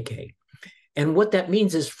 FKK. And what that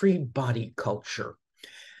means is free body culture.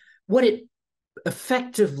 What it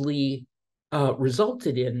effectively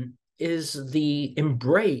resulted in is the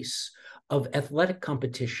embrace of athletic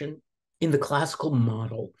competition in the classical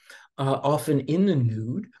model, often in the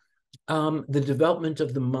nude, the development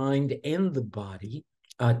of the mind and the body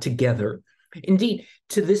together. Indeed,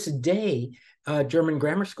 to this day, German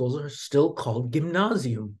grammar schools are still called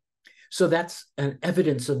Gymnasium. So that's an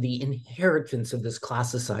evidence of the inheritance of this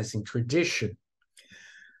classicizing tradition.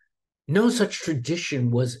 No such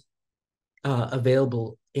tradition was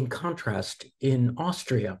available in contrast in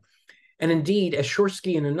Austria. And indeed, as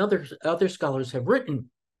Shorsky and other scholars have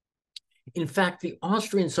written, in fact, the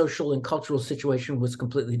Austrian social and cultural situation was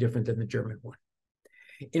completely different than the German one.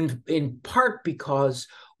 In part because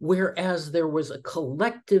whereas there was a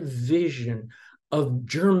collective vision of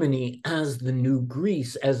Germany as the new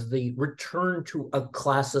Greece, as the return to a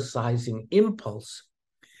classicizing impulse,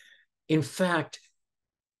 in fact,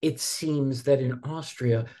 it seems that in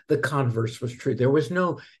Austria, the converse was true. There was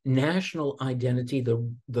no national identity,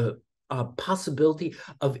 the possibility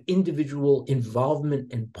of individual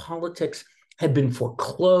involvement in politics had been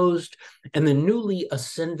foreclosed, and the newly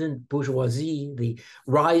ascendant bourgeoisie, the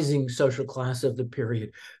rising social class of the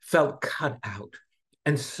period, felt cut out.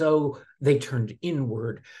 And so they turned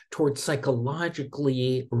inward towards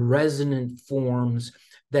psychologically resonant forms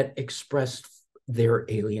that expressed their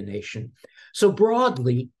alienation. So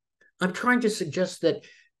broadly, I'm trying to suggest that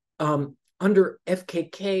under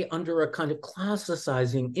FKK, under a kind of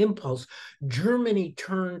classicizing impulse, Germany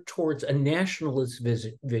turned towards a nationalist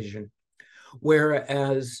vision,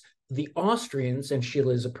 whereas the Austrians, and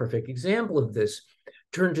Schiele is a perfect example of this,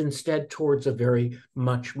 turned instead towards a very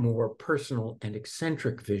much more personal and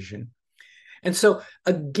eccentric vision. And so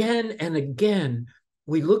again and again,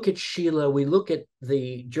 we look at Schiele, we look at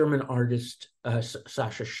the German artist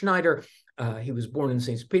Sascha Schneider. He was born in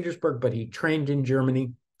St. Petersburg, but he trained in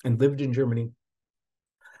Germany and lived in Germany.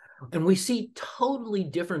 And we see totally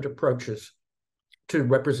different approaches to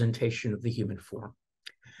representation of the human form,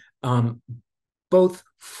 both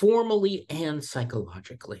formally and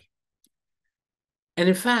psychologically. And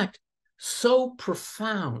in fact, so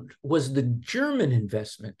profound was the German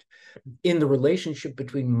investment in the relationship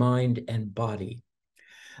between mind and body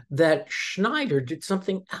that Schneider did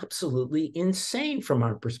something absolutely insane from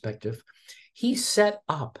our perspective. He set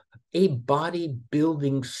up a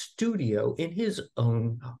bodybuilding studio in his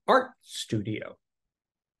own art studio.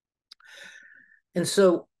 And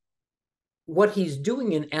so what he's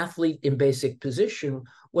doing in Athlete in Basic Position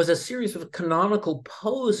was a series of canonical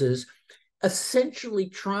poses, essentially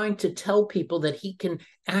trying to tell people that he can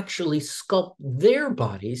actually sculpt their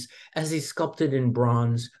bodies as he sculpted in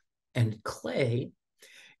bronze and clay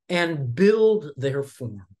and build their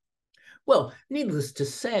form. Well, needless to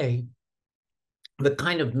say, the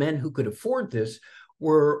kind of men who could afford this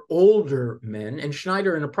were older men. And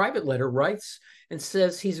Schneider, in a private letter, writes and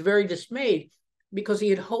says he's very dismayed because he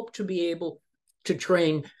had hoped to be able to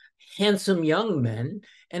train handsome young men.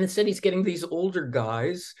 And instead, he's getting these older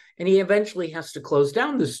guys. And he eventually has to close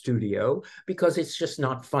down the studio because it's just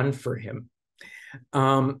not fun for him.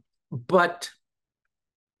 But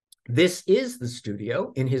this is the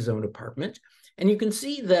studio in his own apartment. And you can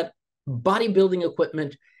see that bodybuilding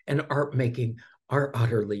equipment and art making are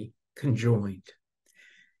utterly conjoined.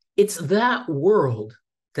 It's that world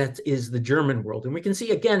that is the German world. And we can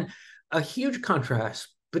see, again, a huge contrast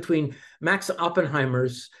between Max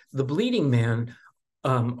Oppenheimer's The Bleeding Man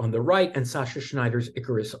on the right and Sascha Schneider's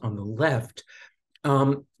Icarus on the left.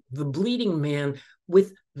 The Bleeding Man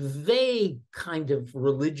with vague kind of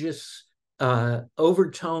religious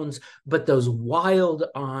overtones, but those wild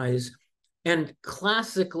eyes, and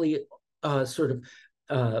classically sort of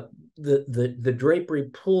the drapery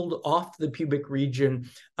pulled off the pubic region,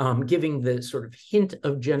 giving the sort of hint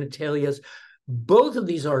of genitalias. Both of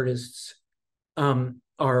these artists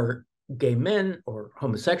are gay men or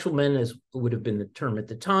homosexual men, as would have been the term at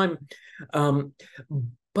the time.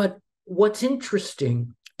 But what's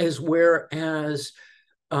interesting is whereas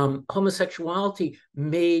homosexuality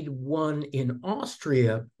made one in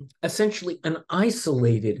Austria essentially an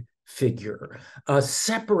isolated figure,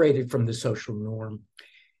 separated from the social norm,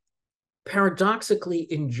 paradoxically,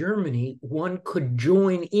 in Germany, one could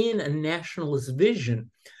join in a nationalist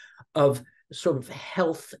vision of sort of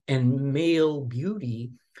health and male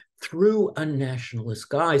beauty through a nationalist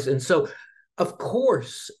guise. And so, of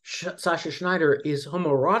course, Sascha Schneider is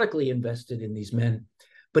homoerotically invested in these men,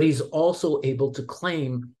 but he's also able to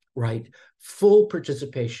claim, right, full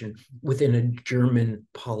participation within a German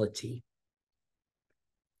polity.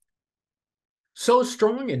 So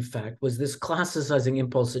strong, in fact, was this classicizing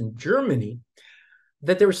impulse in Germany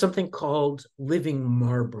that there was something called living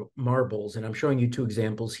marbles. And I'm showing you two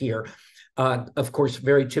examples here. Of course,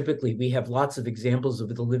 very typically, we have lots of examples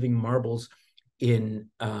of the living marbles in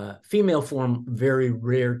female form. Very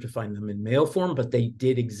rare to find them in male form, but they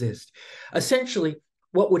did exist. Essentially,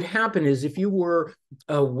 what would happen is if you were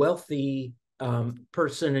a wealthy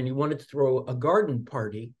person and you wanted to throw a garden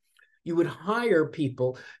party, you would hire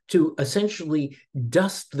people to essentially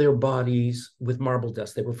dust their bodies with marble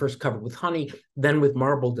dust. They were first covered with honey, then with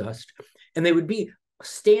marble dust. And they would be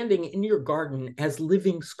standing in your garden as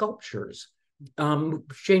living sculptures,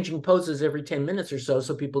 changing poses every 10 minutes or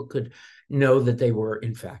so people could know that they were,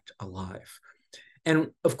 in fact, alive. And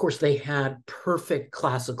of course, they had perfect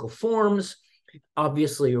classical forms,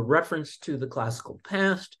 obviously a reference to the classical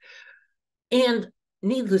past. And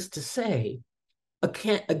needless to say,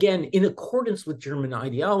 again, in accordance with German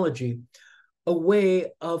ideology, a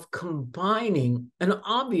way of combining an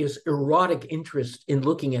obvious erotic interest in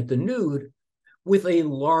looking at the nude with a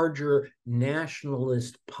larger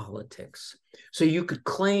nationalist politics. So you could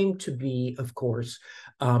claim to be, of course,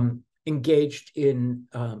 engaged in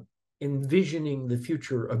envisioning the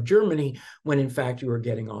future of Germany when in fact you are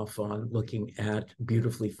getting off on looking at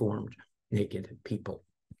beautifully formed naked people.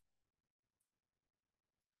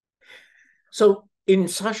 So in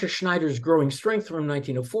Sascha Schneider's Growing Strength from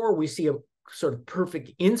 1904, we see a sort of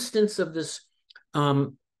perfect instance of this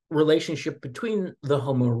relationship between the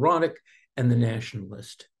homoerotic and the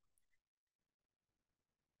nationalist.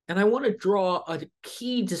 And I want to draw a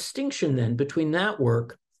key distinction then between that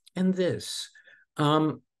work and this.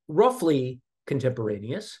 Roughly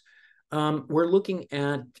contemporaneous, we're looking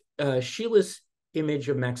at Schiele's image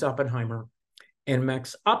of Max Oppenheimer and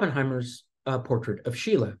Max Oppenheimer's portrait of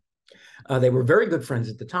Schiele. They were very good friends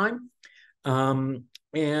at the time.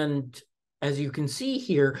 And as you can see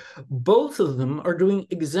here, both of them are doing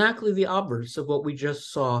exactly the obverse of what we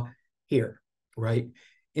just saw here, right?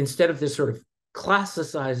 Instead of this sort of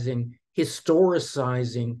classicizing,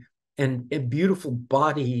 historicizing, and beautiful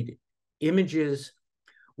bodied images,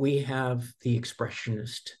 we have the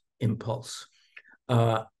expressionist impulse.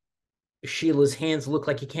 Schiele's hands look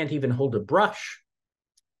like he can't even hold a brush.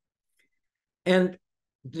 And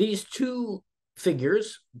these two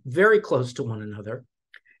figures, very close to one another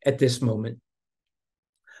at this moment,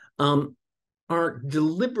 are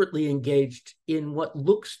deliberately engaged in what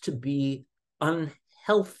looks to be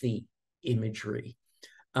unhealthy imagery.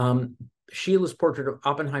 Schiele's portrait of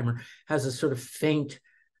Oppenheimer has a sort of faint,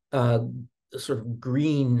 sort of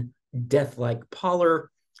green, death-like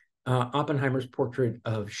pallor. Oppenheimer's portrait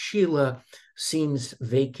of Schiele seems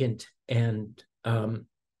vacant and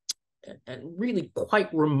really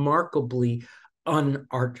quite remarkably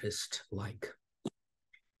unartist-like.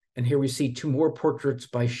 And here we see two more portraits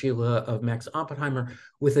by Schiele of Max Oppenheimer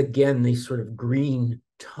with, again, these sort of green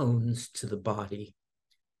tones to the body.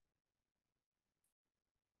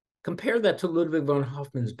 Compare that to Ludwig von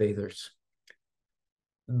Hoffmann's bathers.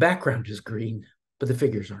 The background is green, but the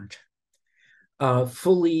figures aren't.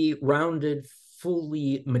 Fully rounded,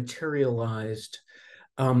 fully materialized.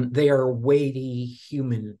 They are weighty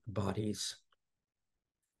human bodies.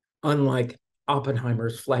 Unlike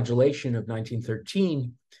Oppenheimer's flagellation of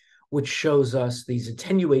 1913, which shows us these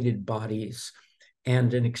attenuated bodies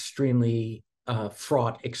and an extremely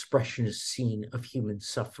fraught expressionist scene of human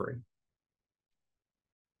suffering.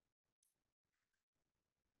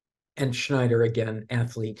 And Schneider, again,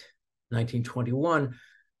 athlete, 1921,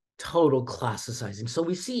 total classicizing. So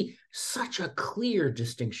we see such a clear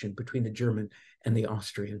distinction between the German and the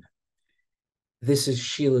Austrian. This is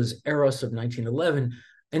Schiele's Eros of 1911,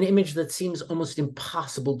 an image that seems almost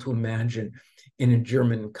impossible to imagine in a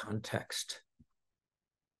German context,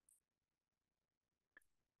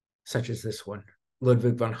 such as this one,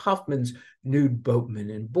 Ludwig von Hoffmann's Nude Boatmen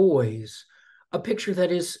and Boys, a picture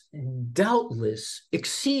that is doubtless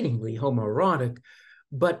exceedingly homoerotic,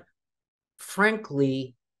 but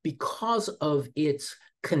frankly, because of its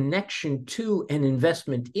connection to and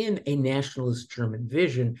investment in a nationalist German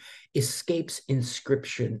vision, escapes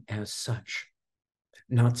inscription as such.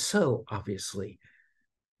 Not so, obviously,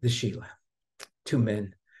 the Schiele, Two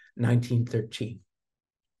Men, 1913.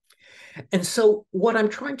 And so what I'm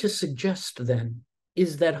trying to suggest then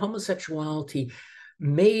is that homosexuality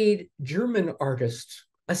made German artists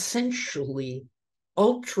essentially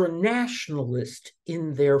ultra-nationalist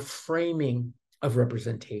in their framing of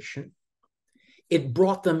representation. It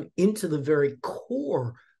brought them into the very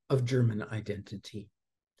core of German identity,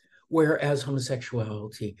 whereas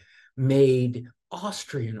homosexuality made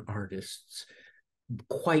Austrian artists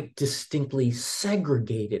quite distinctly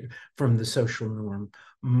segregated from the social norm,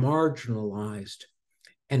 marginalized,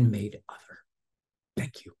 and made other.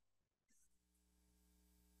 Thank you.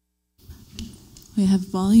 We have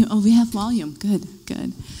volume. Oh, we have volume. Good,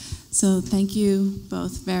 good. So thank you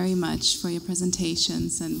both very much for your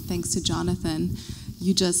presentations, and thanks to Jonathan.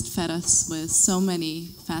 You just fed us with so many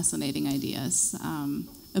fascinating ideas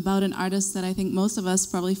about an artist that I think most of us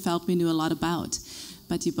probably felt we knew a lot about,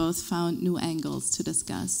 but you both found new angles to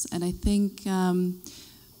discuss. And I think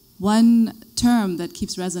one term that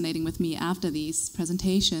keeps resonating with me after these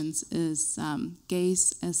presentations is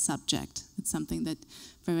gaze as subject. It's something that,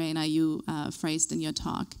 Verena, you phrased in your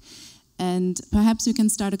talk. And perhaps you can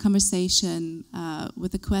start a conversation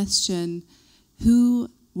with the question, who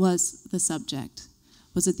was the subject?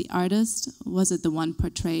 Was it the artist? Was it the one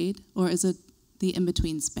portrayed? Or is it the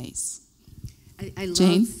in-between space?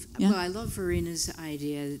 Jane? Well, I love Verena's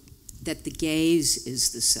idea that the gaze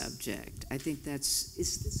is the subject. I think that's,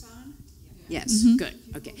 is this on? Yeah. Yes, good,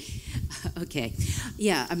 okay. Okay,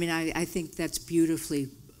 yeah, I mean, I think that's beautifully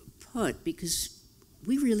put, because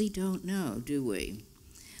we really don't know, do we?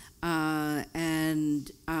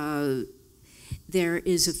 There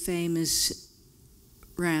is a famous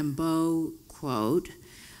Rimbaud quote,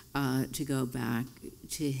 to go back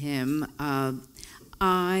to him,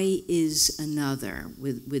 I is another,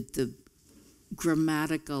 with the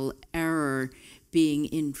grammatical error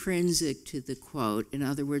being intrinsic to the quote. In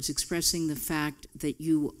other words, expressing the fact that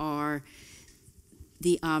you are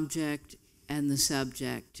the object and the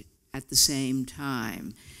subject at the same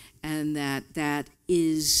time, and that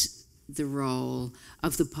is the role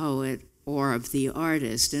of the poet or of the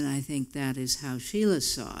artist, and I think that is how Schiele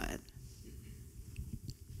saw it.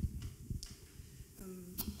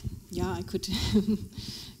 Yeah, I could,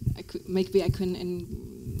 maybe I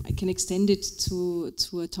can extend it to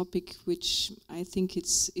a topic which I think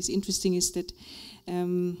is interesting, is that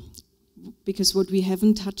because what we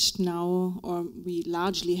haven't touched now, or we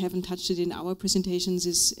largely haven't touched it in our presentations,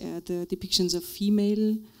 is the depictions of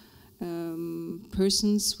female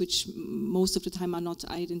persons, which most of the time are not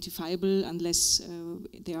identifiable unless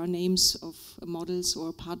there are names of models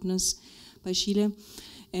or partners by Schiele.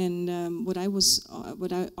 And what I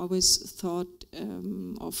always thought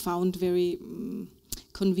or found very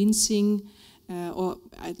convincing,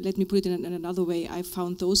 let me put it in another way, I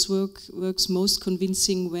found those works most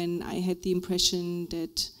convincing when I had the impression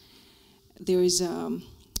that there is a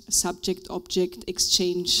subject-object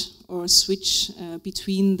exchange or a switch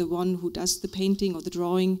between the one who does the painting or the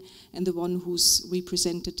drawing and the one who's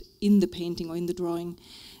represented in the painting or in the drawing.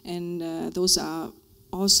 And those are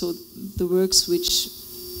also the works which,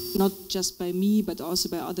 not just by me, but also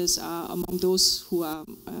by others, are among those who are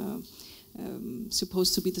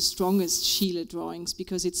supposed to be the strongest Schiele drawings,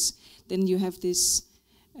 because it's then you have this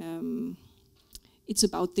it's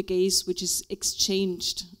about the gaze which is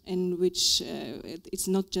exchanged, and which it's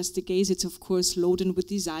not just the gaze, it's of course loaded with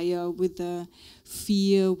desire, with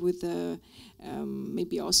fear, with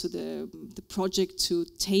maybe also the project to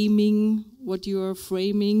taming what you are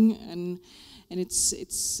framing, and it's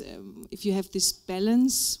if you have this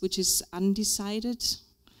balance which is undecided,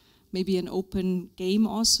 maybe an open game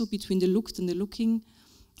also between the looked and the looking,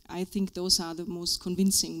 I think those are the most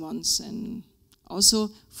convincing ones, and also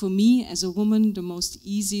for me as a woman the most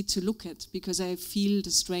easy to look at, because I feel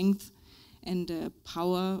the strength and the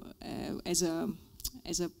power as a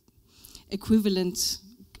equivalent.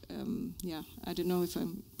 Yeah, I don't know if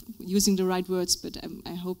I'm using the right words, but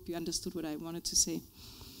I hope you understood what I wanted to say.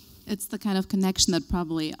 It's the kind of connection that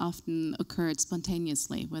probably often occurred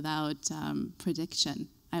spontaneously without prediction,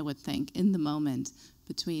 I would think, in the moment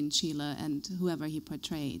between Schiele and whoever he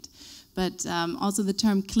portrayed. But also the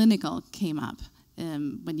term clinical came up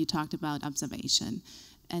when you talked about observation.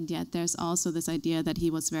 And yet there's also this idea that he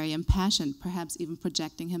was very impassioned, perhaps even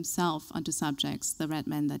projecting himself onto subjects, the red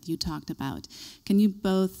men that you talked about. Can you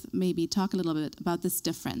both maybe talk a little bit about this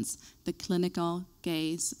difference, the clinical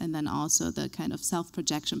gaze and then also the kind of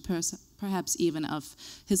self-projection, perhaps even of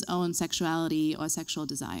his own sexuality or sexual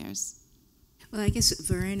desires? Well, I guess,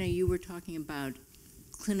 Verena, you were talking about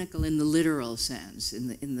clinical in the literal sense, in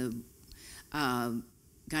the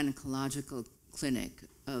gynecological clinic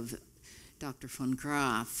of Dr. von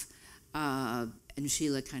Graff, and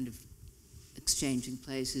Schiele kind of exchanging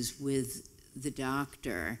places with the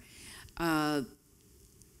doctor. I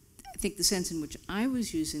think the sense in which I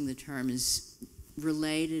was using the term is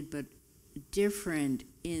related but different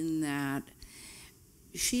in that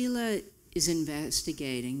Schiele is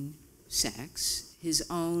investigating sex, his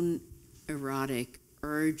own erotic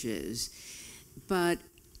urges, but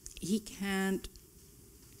he can't,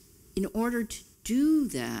 in order to do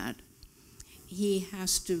that, he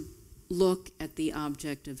has to look at the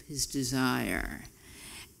object of his desire.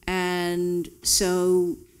 And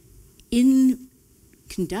so in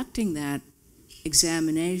conducting that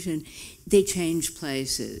examination, they change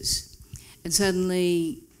places. And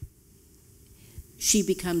suddenly she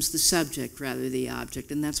becomes the subject rather than the object.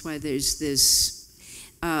 And that's why there's this,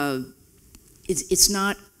 it's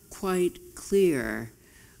not quite clear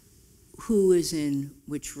who is in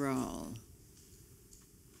which role.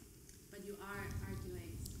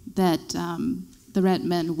 That the red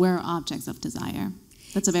men were objects of desire.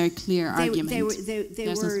 That's a very clear argument. They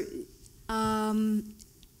were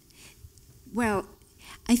well,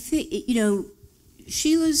 I think,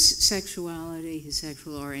 Schiele's sexuality, his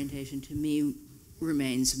sexual orientation, to me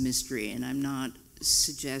remains a mystery, and I'm not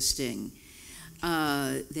suggesting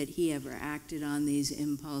that he ever acted on these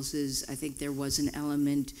impulses. I think there was an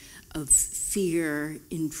element of fear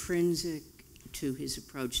intrinsic to his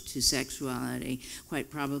approach to sexuality, quite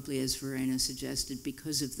probably, as Verena suggested,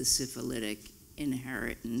 because of the syphilitic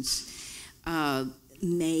inheritance.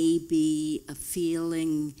 Maybe a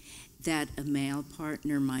feeling that a male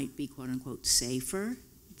partner might be, quote unquote, safer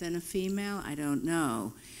than a female. I don't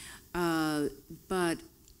know. But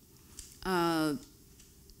I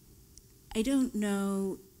don't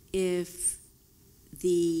know if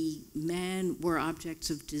the men were objects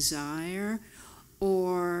of desire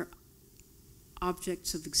or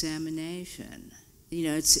objects of examination.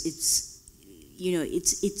 It's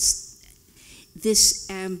this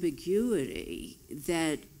ambiguity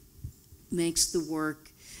that makes the work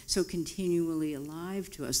so continually alive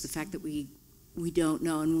to us, the fact that we don't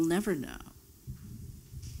know and will never know.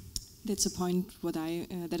 That's a point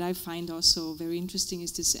that I find also very interesting,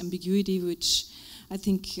 is this ambiguity, which I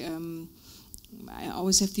think I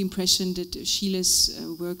always have the impression that Schiele's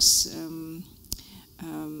works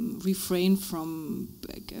refrain from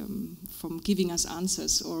giving us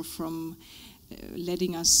answers, or from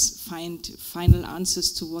letting us find final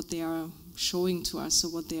answers to what they are showing to us, or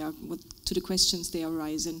what to the questions they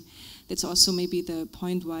arise. And that's also maybe the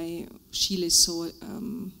point why Schiele is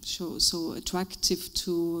so attractive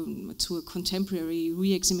to a contemporary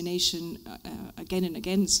re-examination again and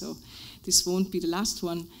again. So this won't be the last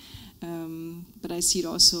one. But I see it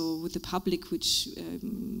also with the public, which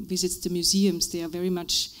visits the museums. They are very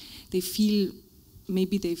much, I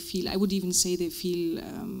would even say they feel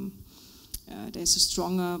there's a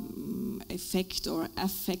stronger effect or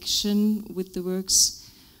affection with the works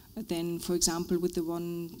than, for example, with the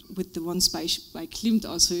ones by Klimt.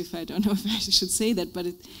 Also, if I don't know if I should say that, but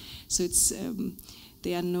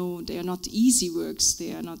they are not easy works.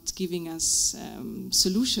 They are not giving us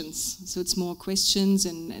solutions. So it's more questions,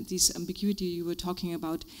 and this ambiguity you were talking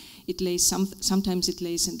about. It lays sometimes it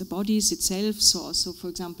lays in the bodies itself. So also, for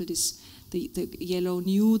example, this the yellow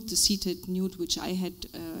nude, the seated nude, which I had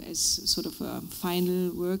as sort of a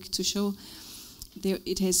final work to show. There,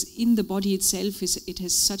 it has in the body itself it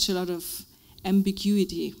has such a lot of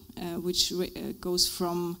ambiguity, which goes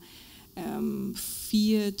from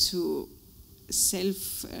fear to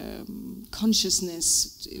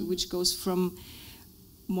self-consciousness, which goes from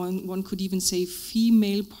one could even say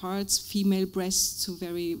female parts, female breasts, to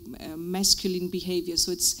very masculine behavior.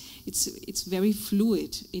 So it's very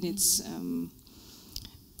fluid in its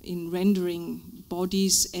in rendering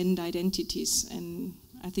bodies and identities, and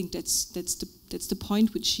I think that's the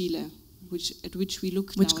point with Schiele, at which we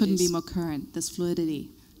look. Which nowadays. couldn't be more current. This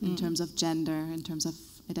fluidity in terms of gender, in terms of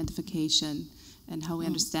identification, and how we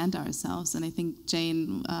understand ourselves. And I think,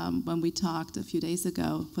 Jane, when we talked a few days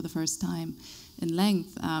ago for the first time in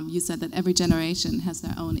length, you said that every generation has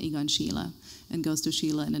their own Egon Schiele and goes to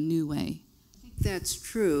Schiele in a new way. I think that's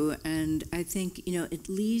true, and I think, at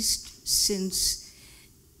least since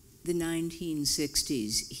the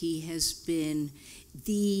 1960s, he has been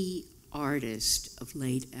the artist of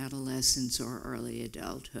late adolescence or early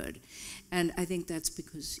adulthood. And I think that's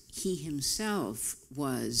because he himself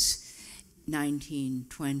was 19,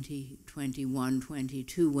 20, 21,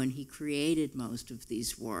 22 when he created most of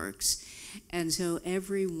these works. And so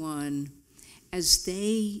everyone, as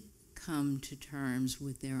they come to terms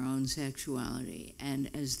with their own sexuality and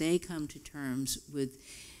as they come to terms with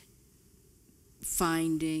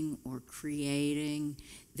finding or creating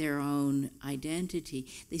their own identity,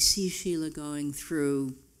 they see Schiele going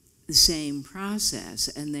through the same process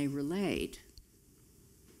and they relate.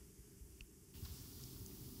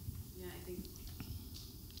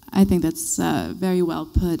 I think that's very well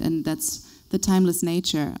put, and that's the timeless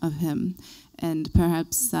nature of him. And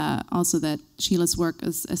perhaps also that Schiele's work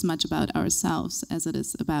is as much about ourselves as it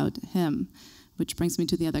is about him, which brings me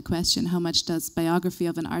to the other question. How much does biography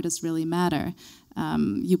of an artist really matter?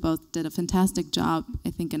 You both did a fantastic job, I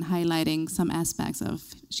think, in highlighting some aspects of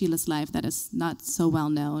Schiele's life that is not so well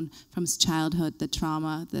known, from his childhood, the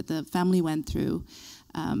trauma that the family went through.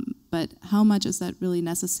 But how much is that really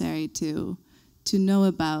necessary to know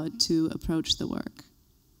about, to approach the work?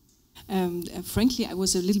 Frankly, I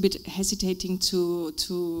was a little bit hesitating to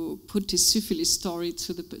put this syphilis story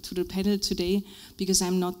to the panel today, because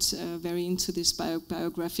I'm not very into this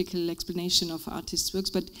biographical explanation of artists' works.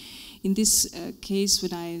 But in this case,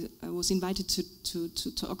 when I was invited to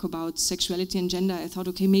talk about sexuality and gender, I thought,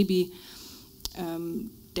 okay, maybe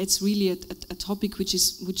that's really a topic which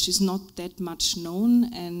is not that much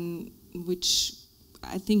known, and which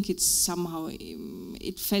I think it's somehow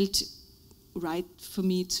it felt right for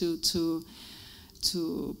me to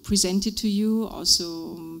present it to you,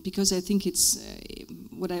 also because I think it's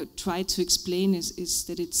what I try to explain is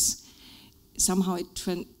that it's somehow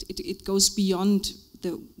it goes beyond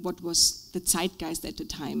what was the zeitgeist at the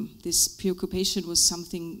time. This preoccupation was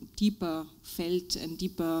something deeper felt and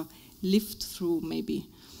deeper lived through, maybe,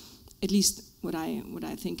 at least what I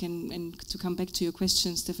think. And to come back to your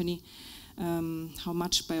question, Stephanie, how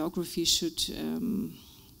much biography should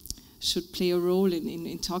play a role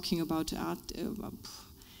in talking about art.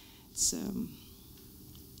 It's,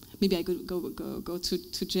 maybe I could go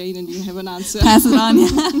to Jane and you have an answer. Pass it on.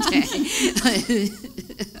 Okay.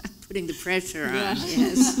 Putting the pressure on,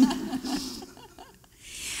 yes.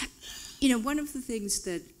 One of the things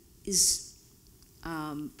that is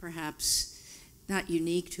perhaps not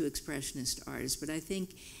unique to expressionist artists, but I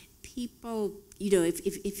think people,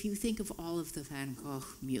 if you think of all of the Van Gogh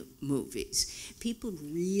movies, people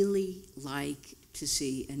really like to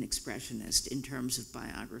see an expressionist in terms of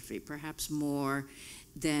biography, perhaps more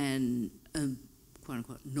than a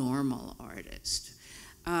quote-unquote normal artist.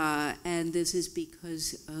 And this is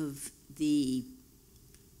because of the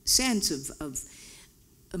sense of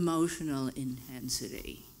emotional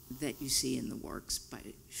intensity that you see in the works by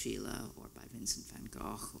Schiele or by Vincent van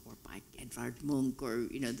Gogh or by Edvard Munch, or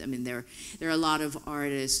there are a lot of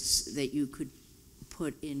artists that you could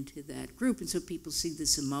put into that group, and so people see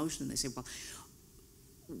this emotion and they say, well,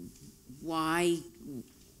 why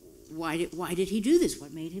did he do this?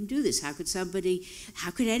 What made him do this? How could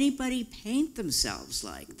anybody paint themselves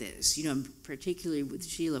like this? Particularly with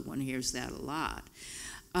Schiele, one hears that a lot,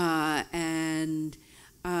 another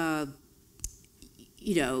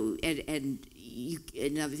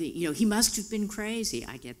thing, he must have been crazy.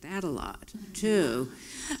 I get that a lot, too.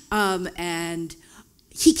 And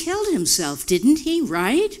he killed himself, didn't he?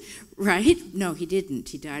 Right? No, he didn't.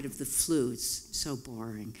 He died of the flu. It's so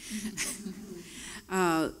boring.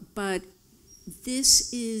 But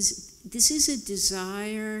this is a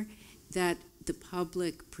desire that the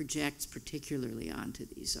public projects particularly onto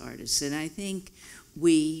these artists. And I think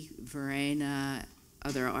we, Verena,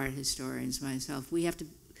 other art historians, myself, we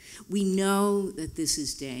know that this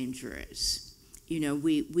is dangerous. You know,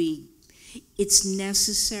 it's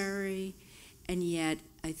necessary, and yet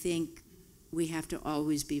I think we have to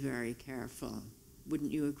always be very careful.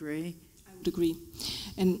 Wouldn't you agree? I would agree.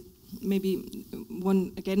 And maybe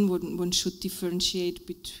one should differentiate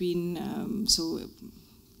between,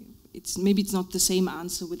 maybe it's not the same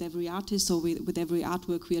answer with every artist or with every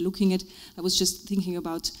artwork we are looking at. I was just thinking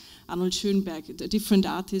about Arnold Schönberg, a different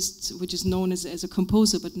artist which is known as a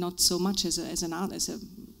composer, but not so much as a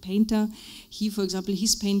painter. He, for example,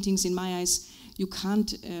 his paintings, in my eyes, you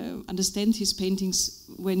can't understand his paintings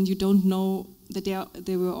when you don't know that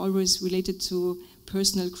they were always related to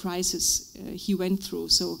personal crisis he went through.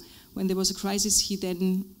 So when there was a crisis, he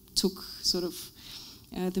then took sort of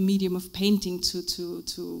the medium of painting to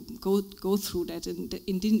go through that. And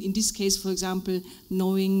in this case, for example,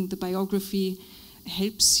 knowing the biography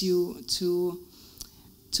helps you to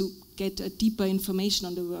get a deeper information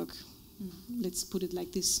on the work. Let's put it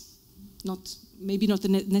like this. Maybe not the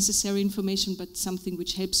necessary information, but something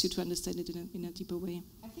which helps you to understand it in a deeper way.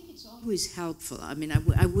 I think it's always helpful. I mean,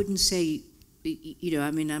 I wouldn't say, you know,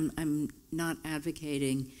 I mean, I'm not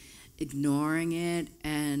advocating ignoring it,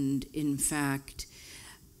 and in fact,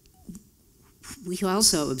 we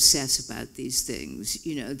also obsess about these things.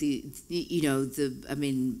 You know, I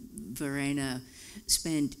mean, Verena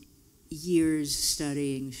spent years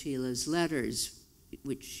studying Schiele's letters,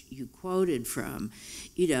 which you quoted from,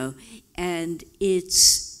 you know, and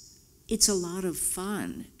it's a lot of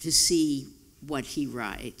fun to see what he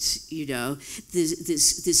writes, you know.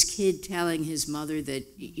 This kid telling his mother that,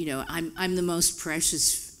 you know, I'm the most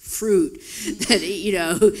precious fruit, that, you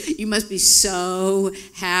know, you must be so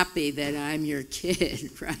happy that I'm your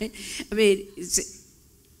kid, right? I mean,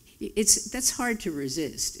 that's hard to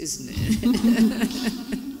resist, isn't it?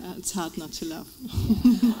 It's hard not to laugh.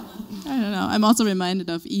 I don't know. I'm also reminded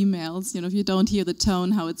of emails. You know, if you don't hear the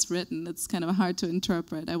tone, how it's written, it's kind of hard to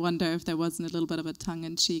interpret. I wonder if there wasn't a little bit of a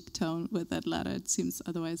tongue-in-cheek tone with that letter. It seems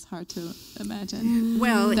otherwise hard to imagine.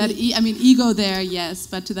 Well, I mean, ego there, yes,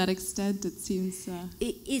 but to that extent, it seems.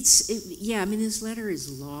 Yeah. I mean, this letter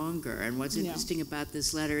is longer, and what's interesting about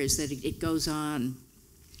this letter is that it goes on.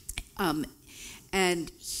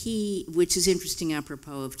 And he, which is interesting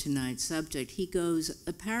apropos of tonight's subject, he goes,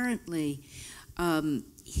 apparently,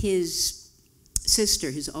 his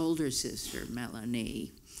sister, his older sister,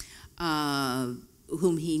 Melanie,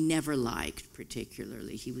 whom he never liked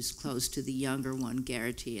particularly. He was close to the younger one,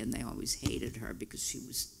 Gertie, and they always hated her because she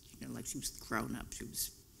was, you know, like she was grown up. She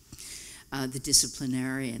was the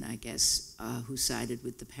disciplinarian, I guess, who sided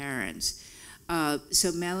with the parents.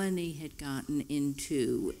 So Melanie had gotten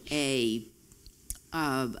into a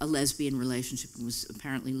lesbian relationship and was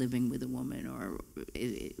apparently living with a woman or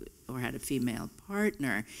had a female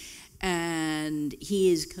partner, and he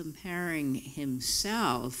is comparing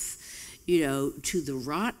himself, you know, to the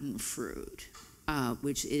rotten fruit,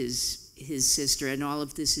 which is his sister, and all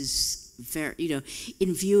of this is very, you know,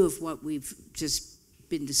 in view of what we've just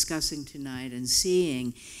been discussing tonight and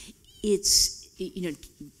seeing, it's, you know,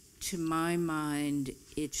 to my mind,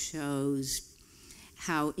 it shows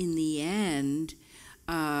how in the end,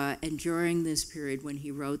 and during this period when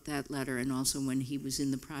he wrote that letter, and also when he was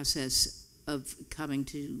in the process of coming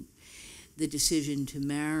to the decision to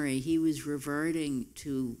marry, he was reverting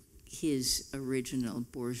to his original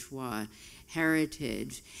bourgeois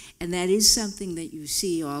heritage. And that is something that you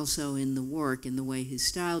see also in the work, in the way his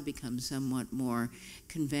style becomes somewhat more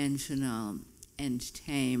conventional and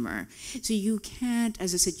tamer. So you can't,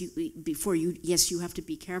 as I said before, yes, you have to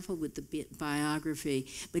be careful with the biography,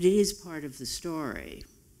 but it is part of the story.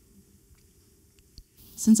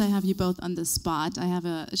 Since I have you both on the spot, I have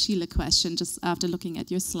a Schiele question just after looking at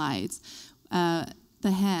your slides.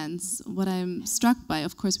 The hands, what I'm struck by,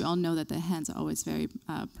 of course, we all know that the hands are always very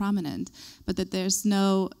prominent, but that there's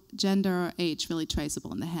no gender or age really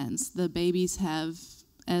traceable in the hands. The babies have,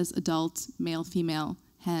 as adult, male, female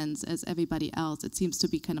hands as everybody else. It seems to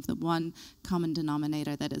be kind of the one common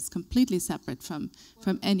denominator that is completely separate from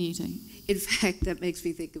anything. In fact, that makes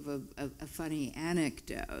me think of a funny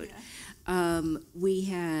anecdote. Yeah. We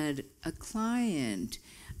had a client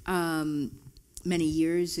many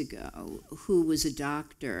years ago who was a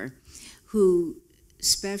doctor who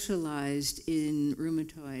specialized in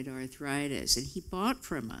rheumatoid arthritis, and he bought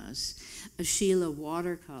from us a Schiele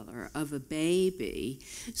watercolor of a baby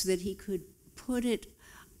so that he could put it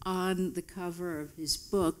on the cover of his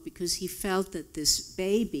book, because he felt that this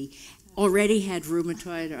baby already had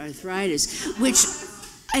rheumatoid arthritis, which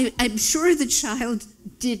I'm sure the child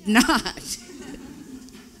did not.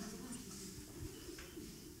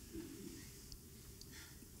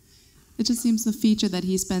 It just seems the feature that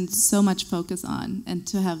he spends so much focus on, and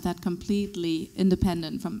to have that completely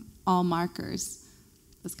independent from all markers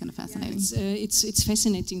was kind of fascinating. Yeah, it's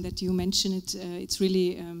fascinating that you mention it. It's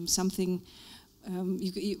really something. I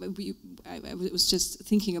was just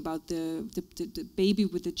thinking about the baby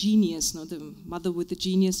with the genius, no, the mother with the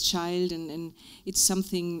genius child, and it's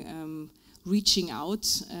something reaching out,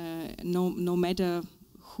 no matter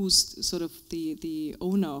who's sort of the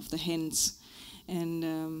owner of the hands. And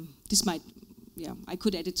this might, yeah, I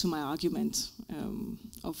could add it to my argument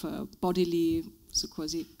of a bodily, so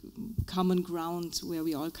quasi common ground where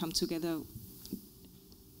we all come together,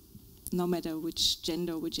 no matter which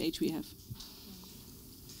gender, which age we have.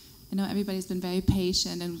 I know everybody's been very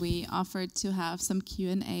patient, and we offered to have some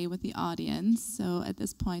Q&A with the audience. So at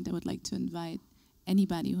this point, I would like to invite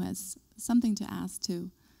anybody who has something to ask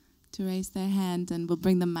to raise their hand, and we'll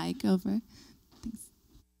bring the mic over. Thanks.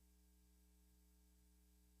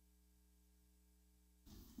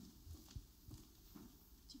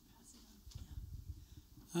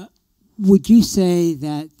 Would you say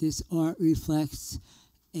that this art reflects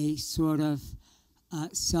a sort of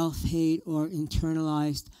self-hate or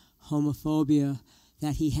internalized homophobia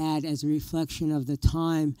that he had as a reflection of the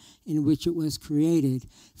time in which it was created?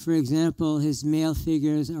 For example, his male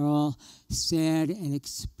figures are all sad and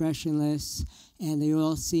expressionless, and they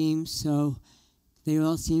all seem so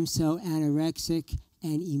anorexic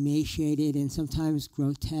and emaciated and sometimes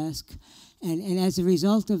grotesque. And as a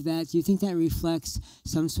result of that, do you think that reflects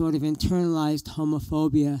some sort of internalized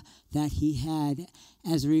homophobia that he had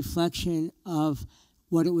as a reflection of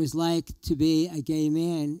what it was like to be a gay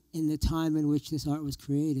man in the time in which this art was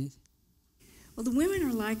created? Well, the women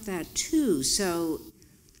are like that too, so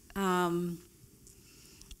I'm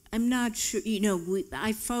not sure,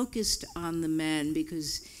 I focused on the men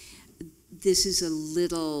because this is a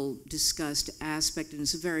little discussed aspect, and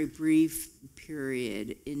it's a very brief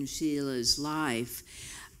period in Schiele's life.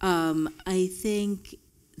 I think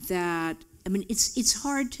that, it's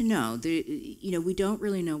hard to know. We don't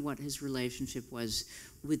really know what his relationship was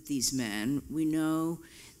with these men. We know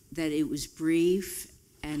that it was brief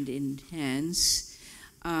and intense,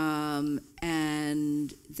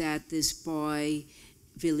 and that this boy,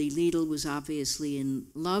 Willy Lidl, was obviously in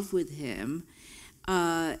love with him.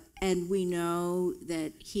 And we know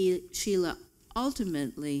that Schiele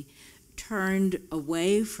ultimately turned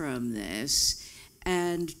away from this,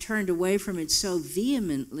 and turned away from it so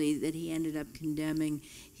vehemently that he ended up condemning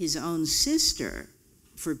his own sister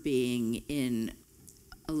for being in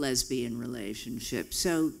a lesbian relationship.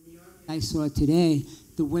 So I saw today,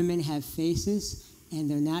 the women have faces, and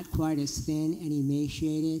they're not quite as thin and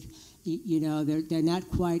emaciated. They're not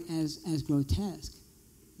quite as grotesque.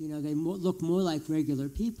 They look more like regular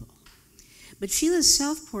people. But Schiele's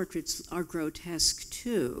self-portraits are grotesque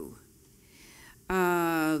too.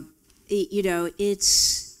 The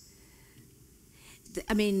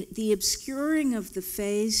obscuring of the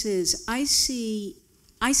faces, I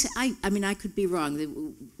could be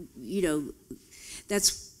wrong.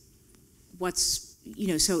 That's what's,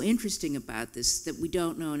 so interesting about this, that we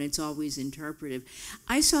don't know, and it's always interpretive.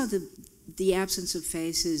 I saw the absence of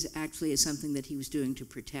faces actually as something that he was doing to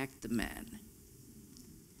protect the men.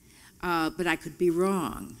 But I could be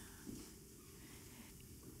wrong.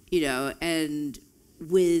 And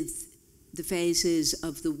with the faces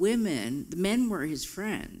of the women, the men were his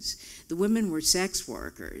friends. The women were sex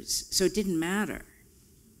workers, so it didn't matter.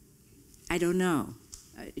 I don't know.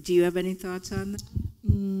 Do you have any thoughts on that?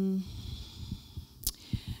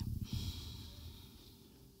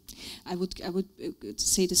 I would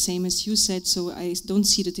say the same as you said. So I don't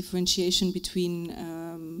see the differentiation between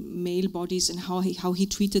male bodies and how he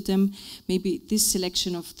treated them. Maybe this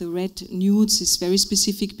selection of the red nudes is very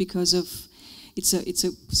specific because of it's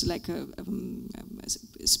like a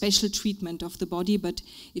special treatment of the body. But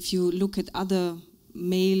if you look at other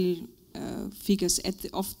male figures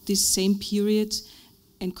of this same period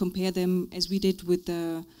and compare them as we did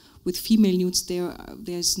with female nudes,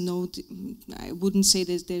 there's no, I wouldn't say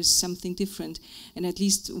that there's something different. And at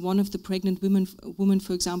least one of the pregnant woman,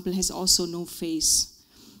 for example, has also no face.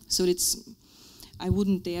 So I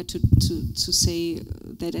wouldn't dare to say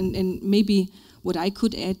that. And maybe what I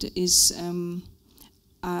could add is,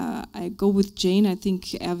 I go with Jane. I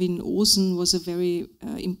think Erwin Osen was a very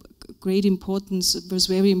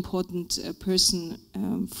very important person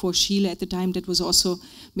for Schiele at the time. That was also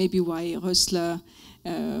maybe why Rössler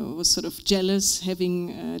was sort of jealous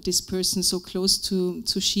having this person so close to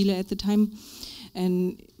Schiele at the time.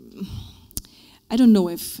 And I don't know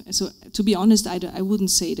to be honest, I wouldn't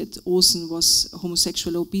say that Osen was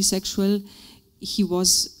homosexual or bisexual. He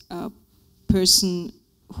was a person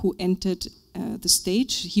who entered the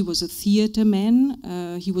stage. He was a theater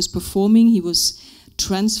man. He was performing. He was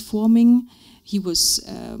transforming. He was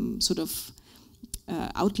sort of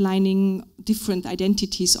outlining different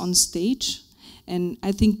identities on stage. And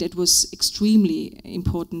I think that was extremely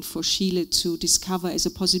important for Schiele to discover as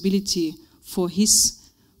a possibility for his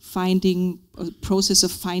process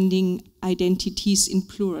of finding identities in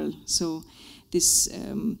plural. So this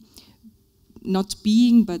not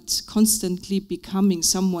being but constantly becoming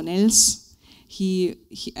someone else.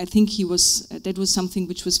 I think he was that was something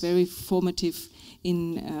which was very formative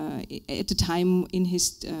in at the time in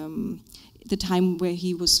his the time where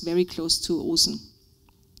he was very close to Osen.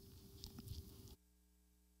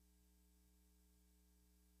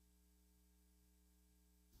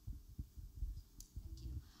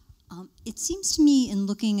 It seems to me, in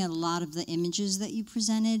looking at a lot of the images that you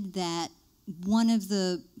presented, that one of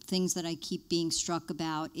the things that I keep being struck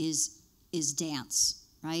about is dance,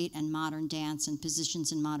 right? And modern dance and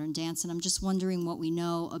positions in modern dance. And I'm just wondering what we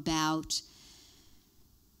know about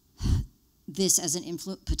this as an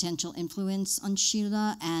potential influence on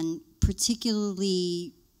Schiele, and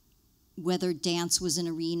particularly whether dance was an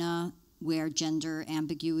arena where gender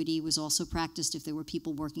ambiguity was also practiced, if there were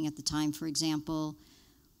people working at the time, for example,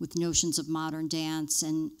 with notions of modern dance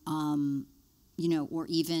and, you know, or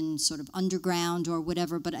even sort of underground or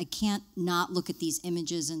whatever, but I can't not look at these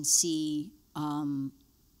images and see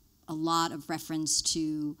a lot of reference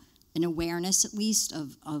to an awareness, at least,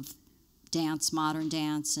 of dance, modern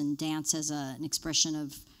dance, and dance as an expression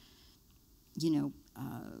of, you know,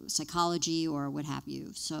 psychology or what have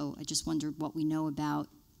you. So I just wondered what we know about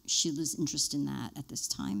Schiele's interest in that at this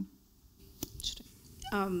time.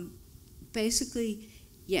 Basically,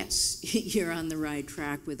 yes, you're on the right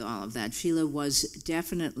track with all of that. Schiele was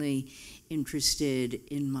definitely interested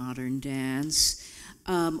in modern dance.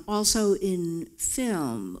 Also in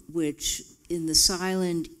film, which in the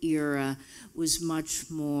silent era was much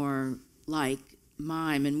more like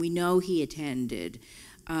mime. And we know he attended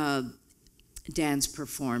dance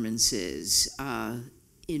performances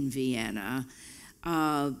in Vienna.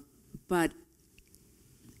 But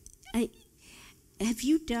have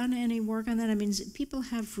you done any work on that? I mean, people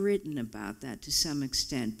have written about that to some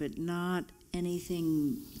extent, but not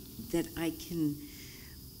anything that I can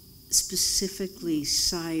specifically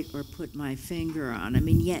cite or put my finger on. I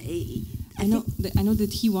mean, yeah. I know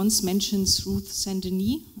that he once mentions Ruth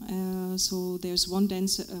Saint-Denis. So there's one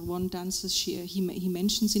dancer he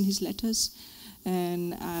mentions in his letters,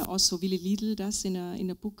 and also Willy Lidl does in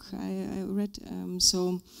a book I read.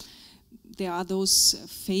 So there are those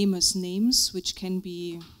famous names which can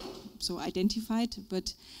be so identified,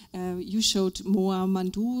 but you showed Moa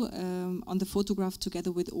Mandou on the photograph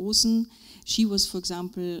together with Osen. She was, for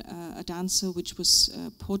example, a dancer which was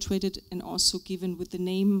portraited and also given with the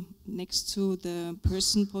name next to the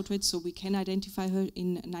person portrait, so we can identify her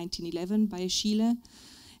in 1911 by Schiele.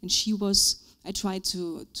 And she was, I tried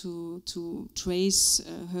to trace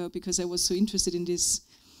her because I was so interested in this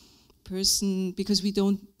person, because we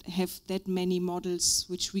don't have that many models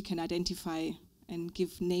which we can identify and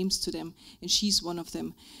give names to them, and she's one of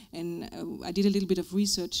them. And I did a little bit of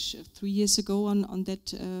research 3 years ago on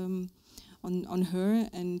that, on her,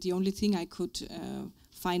 and the only thing I could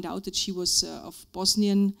find out that she was of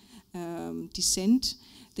Bosnian descent,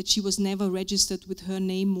 that she was never registered with her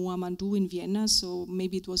name Moa Mandou in Vienna, so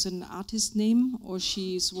maybe it was an artist name, or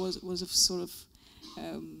she was of sort of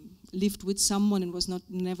lived with someone and was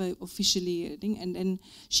never officially a thing. And then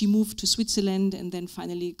she moved to Switzerland and then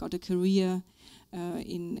finally got a career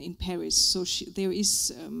in Paris. So there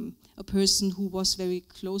is a person who was very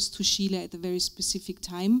close to Schiele at a very specific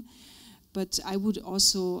time. But I would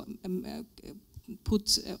also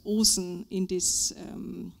put Osen in this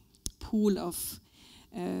pool of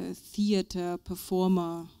theater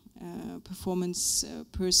performance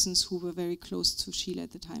persons who were very close to Schiele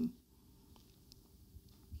at the time.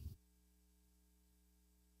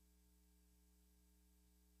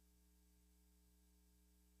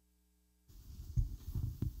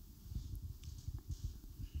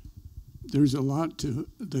 There's a lot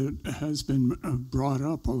that has been brought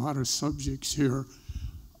up, a lot of subjects here.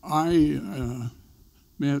 I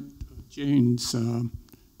met Jane's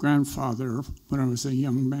grandfather when I was a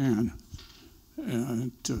young man,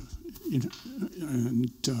 and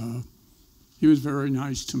he was very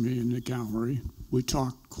nice to me in the gallery. We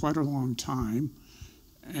talked quite a long time,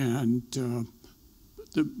 and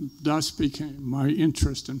thus became my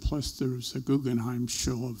interest, and plus there was a Guggenheim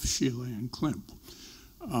show of Schiele and Klimt.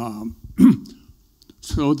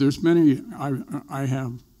 So there's many, I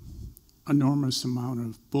have enormous amount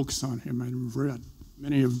of books on him and read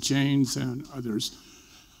many of Jane's and others.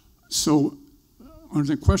 So on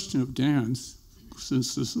the question of dance,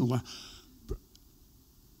 since this is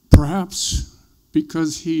perhaps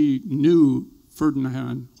because he knew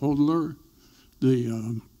Ferdinand Hodler,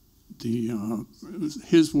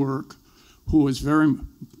 his work, who was very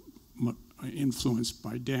influenced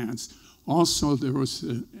by dance. Also, there was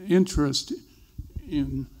an interest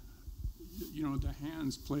in, the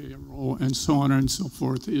hands play a role, and so on and so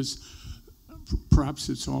forth. Perhaps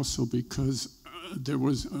it's also because there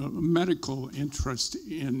was a medical interest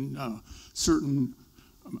in certain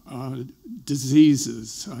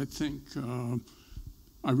diseases. I think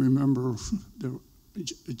I remember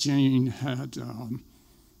Jane had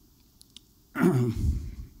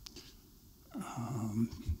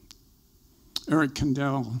Eric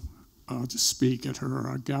Kandel to speak at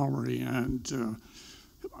her gallery, and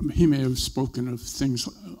he may have spoken of things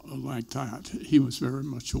like that. He was very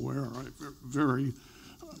much aware,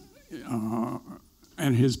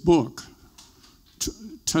 and his book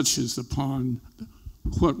touches upon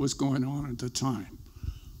what was going on at the time.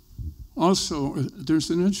 Also, there's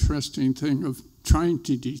an interesting thing of trying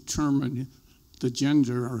to determine the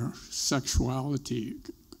gender or sexuality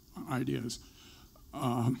ideas.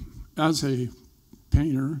 As a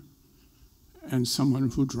painter and someone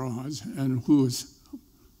who draws and who is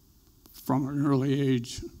from an early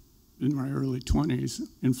age, in my early 20s,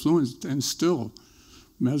 influenced and still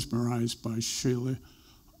mesmerized by Schiele,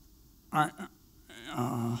 I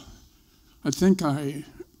think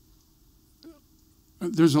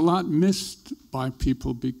there's a lot missed by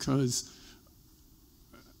people because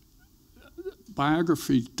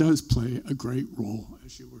biography does play a great role,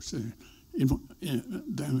 as you were saying,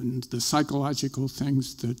 in the psychological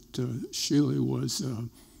things that Schiele was.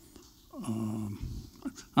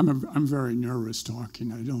 I'm very nervous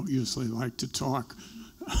talking. I don't usually like to talk,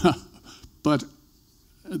 but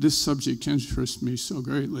this subject interests me so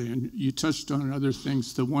greatly. And you touched on other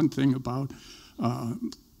things. The one thing about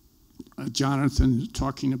Jonathan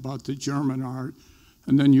talking about the German art,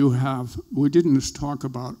 and then we didn't talk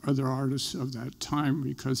about other artists of that time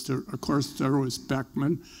because of course there was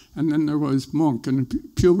Beckmann, and then there was Munch, and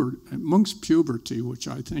Munch's Puberty, which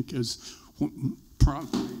I think is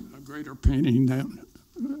probably a greater painting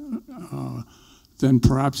than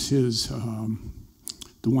perhaps his,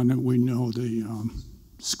 the one that we know, the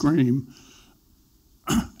Scream.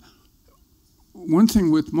 One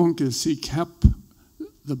thing with Munch is he kept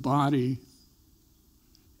the body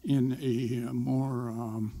in a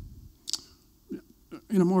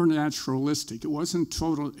more naturalistic. It wasn't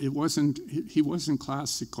total. He wasn't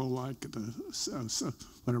classical like the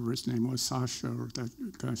whatever his name was, Sasha, or that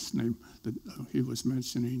guy's name that he was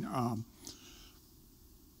mentioning.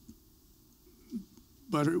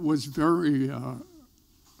 But it was very,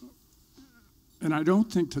 and I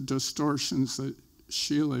don't think the distortions that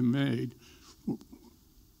Schiele made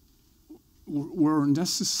were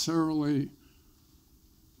necessarily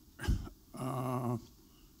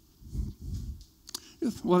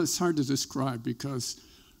well, it's hard to describe because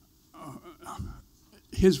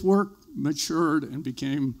his work matured and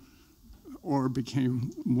became more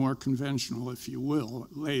conventional, if you will,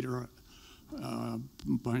 later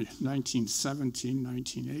by 1917,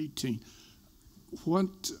 1918.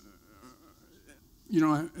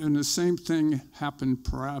 And the same thing happened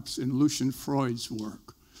perhaps in Lucian Freud's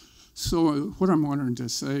work. So what I'm wanting to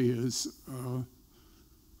say is,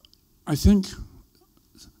 I think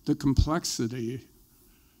the complexity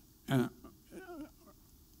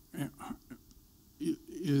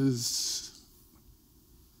is,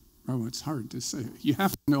 it's hard to say. You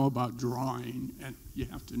have to know about drawing, and you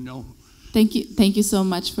have to know. Thank you so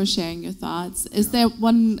much for sharing your thoughts. Is there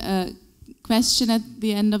one question at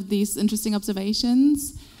the end of these interesting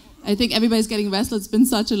observations? I think everybody's getting restless. It's been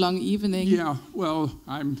such a long evening. Yeah, well,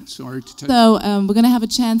 I'm sorry to take... So we're going to have a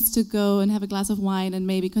chance to go and have a glass of wine and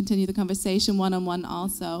maybe continue the conversation one-on-one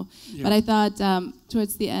also. Yeah. But I thought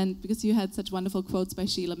towards the end, because you had such wonderful quotes by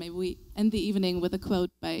Schiele, maybe we end the evening with a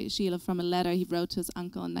quote by Schiele from a letter he wrote to his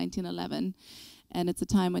uncle in 1911. And it's a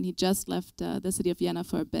time when he just left the city of Vienna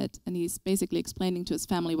for a bit. And he's basically explaining to his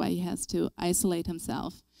family why he has to isolate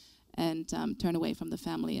himself and turn away from the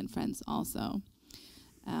family and friends also.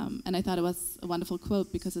 And I thought it was a wonderful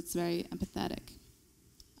quote because it's very empathetic.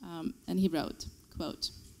 And he wrote,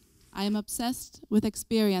 quote, "I am obsessed with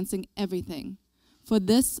experiencing everything. For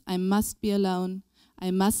this, I must be alone.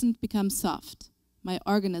 I mustn't become soft. My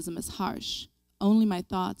organism is harsh. Only my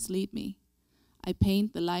thoughts lead me. I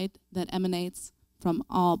paint the light that emanates from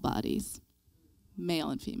all bodies, male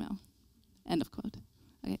and female." End of quote.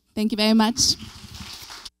 Okay, thank you very much.